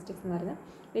ക്യാരക്ടറിസ്റ്റിക്സ് എന്ന് പറയുന്നത്.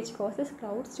 Which causes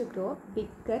clouds to grow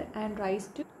bigger and raise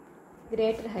two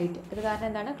greater height. ഇത് കാരണം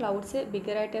എന്താണ്? ക്ലൗഡ്സ്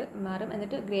ബിഗ്ഗറായിട്ട് മാറും,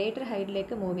 എന്നിട്ട് ഗ്രേറ്റർ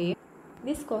ഹൈറ്റിലേക്ക് മൂവ് ചെയ്യും.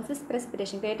 This causes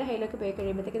precipitation. ഗ്രേറ്റർ ഹൈറ്റിലേക്ക് പോയി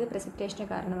കഴിയുമ്പോഴത്തേക്ക് ഇത് പ്രസിപ്പിറ്റേഷന്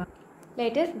കാരണമാണ്.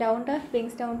 Later down draft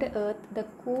brings down to earth the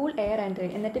cool air and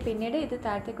rain. എന്നിട്ട് പിന്നീട് ഇത്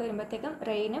താഴത്തേക്ക് വരുമ്പോഴത്തേക്കും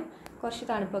റെയിനും കുറച്ച്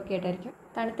തണുപ്പൊക്കെ ആയിട്ടായിരിക്കും,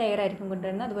 തണുത്ത എയർ ആയിരിക്കും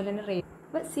കൊണ്ടുവരുന്നത്. അതുപോലെ തന്നെ റെയിൻ.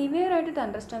 അപ്പോൾ സിവിയർ ആയിട്ട്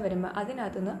തണ്ടർസ്റ്റോം വരുമ്പോൾ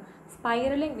അതിനകത്തുനിന്ന്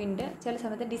സ്പൈറലിംഗ് വിൻഡ് ചില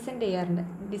സമയത്ത് ഡിസെൻഡ് ചെയ്യാറുണ്ട്.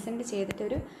 ഡിസെൻഡ് ചെയ്തിട്ട്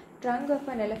ഒരു ട്രങ്ക് ഓഫ്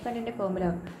ആൻ എലഫൻറ്റിൻ്റെ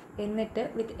ഫോമിലാവും. എന്നിട്ട്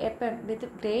with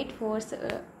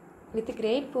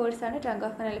great ഫോഴ്സാണ് trunk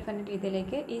of an എലഫൻറ്റിൻ്റെ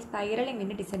ഇതിലേക്ക് ഈ സ്പൈറലിംഗ്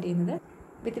വിൻഡ് ഡിസെൻഡ് ചെയ്യുന്നത്.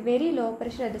 With very low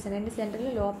pressure at centre. സെൻറ്ററിൽ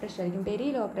ലോ പ്രഷർ ആയിരിക്കും, വെരി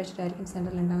ലോ പ്രഷർ ആയിരിക്കും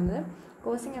സെൻറ്ററിൽ ഉണ്ടാകുന്നത്.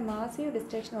 Causing A massive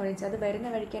destruction audience. അത് വരുന്ന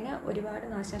വഴിക്ക് തന്നെ ഒരുപാട്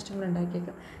നാശനഷ്ടങ്ങൾ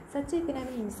ഉണ്ടാക്കിയേക്കും. Such A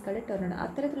ഫിനാമിന is called tornado.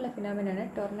 അത്തരത്തിലുള്ള ഫിനാമിനാണ്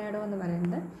ടൊർണാഡോ എന്ന്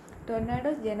പറയുന്നത്.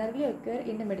 ടൊർണാഡോസ് generally occur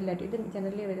in the middle latitude. ഇത്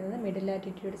ജനറലി വരുന്നത് മിഡിൽ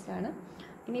ലാറ്റിറ്റ്യൂഡ്സിലാണ്.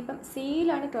 ഇനിയിപ്പം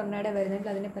സീയിലാണ് ടൊർണാഡോ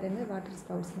വരുന്നതെങ്കിൽ അതിനെ പറയുന്നത് വാട്ടർ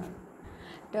സ്പൗട്ട്സ് എന്നാണ്.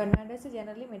 ടൊർണാഡോസ്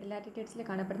ജനറലി മിഡിൽ ലാറ്റിറ്റ്യൂഡ്സിൽ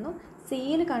കാണപ്പെടുന്നു.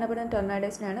 സീയിൽ കാണപ്പെടുന്ന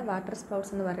ടൊർണാഡോസിനാണ് വാട്ടർ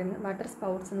സ്പൗട്ട്സ്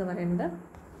എന്ന് പറയുന്നത്.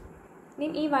 ഇനി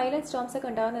ഈ വയലൻറ്റ് സ്റ്റോംസ് ഒക്കെ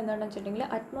ഉണ്ടാകുന്നത് എന്താണെന്ന് വെച്ചിട്ടുണ്ടെങ്കിൽ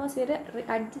അറ്റ്മോസ്ഫിയർ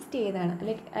അഡ്ജസ്റ്റ് ചെയ്യുന്നതാണ്.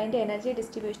 ലൈക്ക് അതിൻ്റെ എനർജി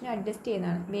ഡിസ്ട്രിബ്യൂഷനെ അഡ്ജസ്റ്റ്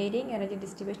ചെയ്യുന്നതാണ്. വേരിയിങ് എനർജി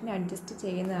ഡിസ്ട്രിബ്യൂഷനെ അഡ്ജസ്റ്റ്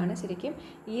ചെയ്യുന്നതാണ് ശരിക്കും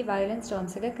ഈ വയലൻറ്റ്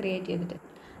സ്റ്റോംസ് ഒക്കെ ക്രിയേറ്റ് ചെയ്തിട്ട്.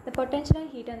 The potential and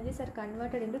heat energies are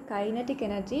converted into kinetic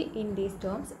energy in these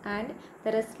storms, and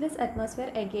the restless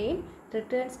atmosphere again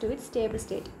returns to its stable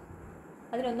state.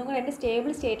 അതിനൊന്നും കൂടെ അതിൻ്റെ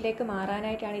stable സ്റ്റേറ്റിലേക്ക്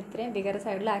മാറാനായിട്ടാണ് ഇത്രയും വിഗറസ്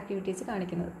ആയിട്ടുള്ള ആക്ടിവിറ്റീസ്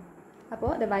കാണിക്കുന്നത്.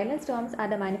 അപ്പോൾ the violent storms are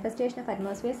the manifestation of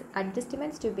atmosphere's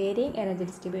adjustments to varying energy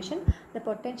distribution. The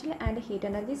potential and heat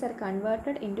energies are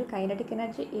converted into kinetic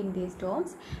energy in these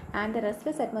storms, and the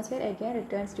restless atmosphere again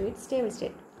returns to its stable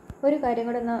state. ഒരു കാര്യം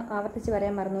കൂടെ ഒന്ന് ആവർത്തിച്ച്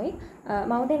പറയാൻ മറന്നുപോയി.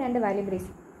 Mountain and Valley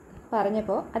breeze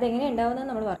പറഞ്ഞപ്പോൾ അതെങ്ങനെ ഉണ്ടാവുന്നത്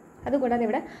നമ്മൾ പറഞ്ഞു. അതുകൂടാതെ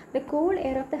ഇവിടെ the cool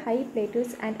air of the high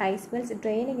plateaus and ice Wells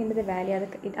draining in the Valley,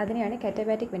 അതിനെയാണ്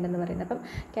കാറ്റബാറ്റിക് വിൻഡ് എന്ന് പറയുന്നത്. അപ്പം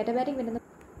കാറ്റബാറ്റിക് വിൻഡ്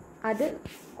അത്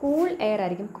കൂൾ എയർ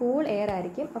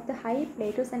ആയിരിക്കും of the high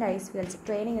plateaus and ice Wells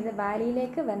draining in the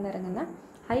വാലിയിലേക്ക് വന്നിറങ്ങുന്ന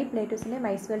high പ്ലേറ്റ്യൂസിൻ്റെയും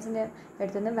ice വെൽസിൻ്റെ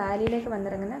അടുത്തുനിന്ന് വാലിയിലേക്ക്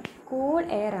വന്നിറങ്ങുന്ന cool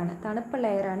air ആണ്, തണുപ്പുള്ള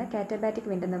air ആണ് കാറ്റബാറ്റിക്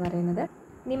വിൻഡ് എന്ന് പറയുന്നത്.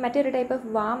 ഇനി മറ്റൊരു type of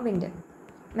warm wind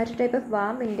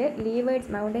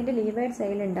മൗണ്ടൻ്റെ leeward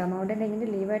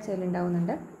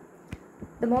സൈഡിലുണ്ടാവുന്നുണ്ട്.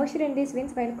 The moisture in these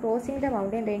winds while crossing the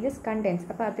mountain ranges contents.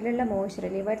 അപ്പോൾ അതിലുള്ള മോയ്സ്ചർ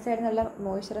ലീവേർഡ്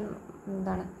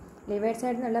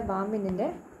സൈഡിൽ നിന്നുള്ള വാം വിൻഡിൻ്റെ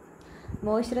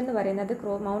മോയ്സ്ചർ എന്ന് പറയുന്നത്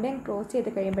മൗണ്ടൻ ക്രോസ് ചെയ്ത്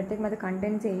കഴിയുമ്പോഴത്തേക്കും അത്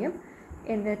കണ്ടൻസ് ചെയ്യും,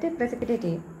 എന്നിട്ട് പ്രസിപ്പിറ്റേറ്റ്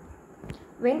ചെയ്യും.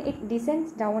 When it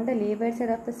ഡിസെൻഡ്സ് down the leeward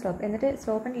side of the slope, എന്നിട്ട്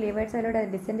സ്ലോപ്പിൻ്റെ ലീവേർഡ് സൈഡിലൂടെ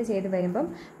ഡിസെൻഡ് ചെയ്ത് വരുമ്പം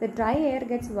the dry air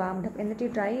gets വാംഡ് up. എന്നിട്ട് ഈ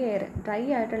ഡ്രൈ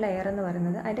ആയിട്ടുള്ള എയർ എന്ന്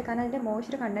പറയുന്നത് കാരണം അതിൻ്റെ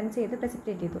മോയ്സ്ചർ കണ്ടൻസ് ചെയ്ത്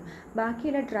പ്രസിപ്പിറ്റേറ്റ് ചെയ്തു.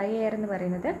 ബാക്കിയുള്ള ഡ്രൈ എയർ എന്ന്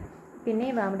പറയുന്നത്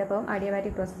പിന്നെയും വാംഡ് അപ്പ് ആവും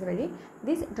അഡിയാബാറ്റിക് പ്രോസസ്സ് വഴി.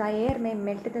 This dry air may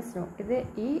melt the snow. ഇത്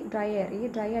ഈ ഡ്രൈ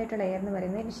ആയിട്ടുള്ള എയർ എന്ന്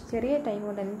പറയുന്നത് ചെറിയ ടൈം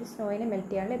കൊണ്ട് തന്നെ സ്നോയിനെ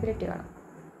മെൽറ്റ് ചെയ്യാനുള്ള എബിലിറ്റി കാണും.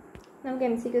 നമുക്ക്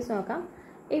MCQs നോക്കാം.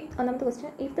 ഒന്നാമത്തെ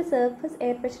question, if the surface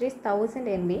air pressure is 1000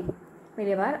 MB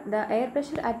millibar, the air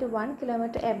pressure at 1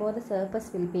 kilometer above the surface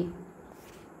will be.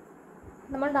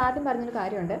 നമ്മളുടെ ആദ്യം പറഞ്ഞൊരു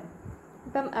കാര്യമുണ്ട്.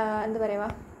 ഇപ്പം എന്താ പറയുക,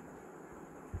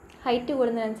 ഹൈറ്റ്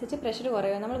കൂടുന്നതിനനുസരിച്ച് പ്രഷർ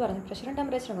കുറയും. നമ്മൾ പറഞ്ഞു പ്രഷറും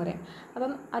ടെമ്പറേച്ചറും കുറയും.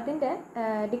 അപ്പം അതിൻ്റെ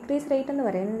ഡിക്രീസ് റേറ്റ് എന്ന്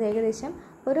പറയുന്നത് ഏകദേശം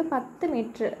ഒരു 10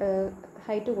 മീറ്റർ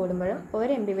ഹൈറ്റ് കൂടുമ്പോഴും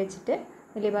 1 MB വെച്ചിട്ട്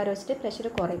മില്ലിബാർ വെച്ചിട്ട് പ്രഷർ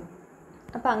കുറയും.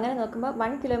 അപ്പോൾ അങ്ങനെ നോക്കുമ്പോൾ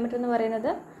 1 കിലോമീറ്റർ എന്ന്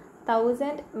പറയുന്നത്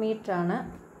 1000 മീറ്റർ ആണ്.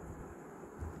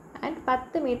 ആൻഡ്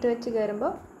 10 മീറ്റർ വെച്ച്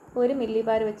കയറുമ്പോൾ 1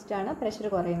 മില്ലിബാർ വെച്ചിട്ടാണ് പ്രഷർ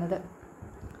കുറയുന്നത്.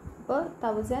 അപ്പോൾ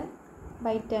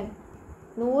 1000/10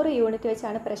 100 യൂണിറ്റ്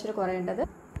വെച്ചാണ് പ്രഷർ കുറയേണ്ടത്.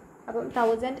 അപ്പം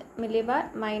 1000 മില്ലിബാർ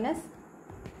മൈനസ്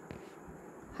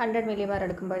 100 മില്ലിബാർ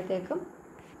എടുക്കുമ്പോഴത്തേക്കും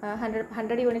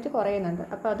 100 യൂണിറ്റ് കുറയുന്നുണ്ട്.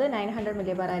 അപ്പോൾ അത് 900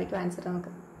 മില്ലിബാർ ആയിരിക്കും ആൻസർ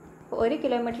നമുക്ക്. അപ്പോൾ 1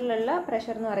 കിലോമീറ്ററിലുള്ള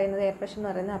പ്രഷർ എന്ന് പറയുന്നത്, എയർ പ്രഷർ എന്ന്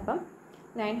പറയുന്നത് അപ്പം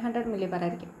 900 മില്ലിബാർ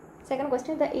ആയിരിക്കും. Second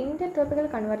question, the intertropical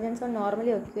convergence on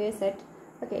normally occurs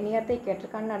at near the equator.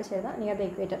 കണ്ണടച്ചെഴുതാം, near the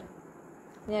equator.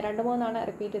 ഞാൻ 2-3 തവണ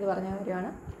റിപ്പീറ്റ് ചെയ്ത് പറഞ്ഞ കാര്യമാണ്.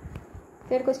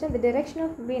 Third question, the direction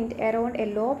of wind around A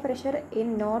low pressure in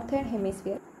northern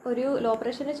hemisphere. ഒരു ലോ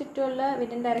പ്രഷറിന് ചുറ്റുമുള്ള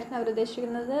വിൻഡിൻ്റെ direction അവർ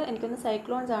ഉദ്ദേശിക്കുന്നത് എനിക്കൊന്ന്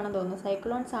cyclones ആണെന്ന് തോന്നുന്നു.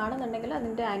 സൈക്ലോൺസ് ആണെന്നുണ്ടെങ്കിൽ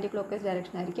അതിൻ്റെ ആൻറ്റി ക്ലോക്ക് വൈസ്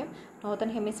ഡയറക്ഷൻ ആയിരിക്കും.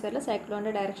 നോർത്തേൺ ഹെമിസ്ഫിയറിൽ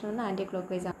സൈക്ലോണിൻ്റെ ഡയറക്ഷൻ ഒന്ന് ആൻറ്റി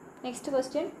ക്ലോക്ക് വൈസ് ആണ്. Next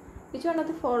question, which one of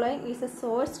the following is A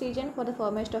source region for the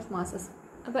formation of masses.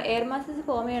 അപ്പോൾ എയർ മാസസ്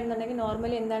ഫോം ചെയ്യണമെന്നുണ്ടെങ്കിൽ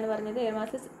നോർമലി എന്താണ് പറഞ്ഞത്, air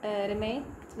masses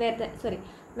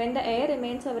when the air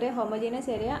remains over a homogeneous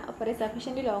area for a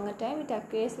sufficiently longer time, it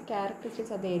acquires the characteristics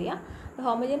of the area. The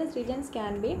homogeneous regions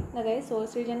can be, അതായത്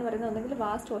source region എന്ന് പറയുന്നത് ഒന്നെങ്കിൽ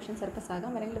vast Ocean surface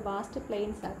ആകാം, അല്ലെങ്കിൽ vast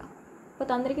planes ആകാം. അപ്പോൾ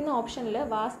തന്നിരിക്കുന്ന ഓപ്ഷനിൽ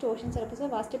vast Ocean surface,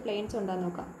 vast planes ഉണ്ടാകുന്ന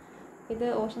നോക്കാം. ഇത്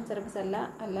ഓഷൻ സർഫസ്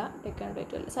അല്ല തെക്കൻ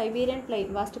പ്ലേറ്റും അല്ല, സൈബീരിയൻ പ്ലെയിൻ,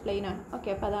 വാസ്റ്റ് പ്ലെയിൻ ആണ്. ഓക്കെ,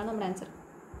 അപ്പോൾ അതാണ് നമ്മുടെ ആൻസർ.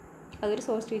 അതൊരു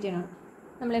സോഴ്സ് റീജിയൻ ആണ്.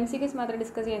 നമ്മൾ MCQs മാത്രമേ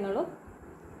ഡിസ്കസ് ചെയ്യുന്നുള്ളൂ.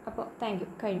 അപ്പോൾ താങ്ക് യു,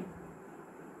 കഴിഞ്ഞു.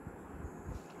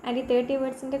 ആൻഡ് ഈ 30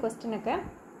 വേർഡ്സിൻ്റെ ക്വസ്റ്റ്യനൊക്കെ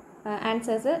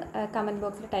ആൻസേഴ്സ് കമൻറ്റ്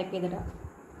ബോക്സിൽ ടൈപ്പ് ചെയ്തിടാം.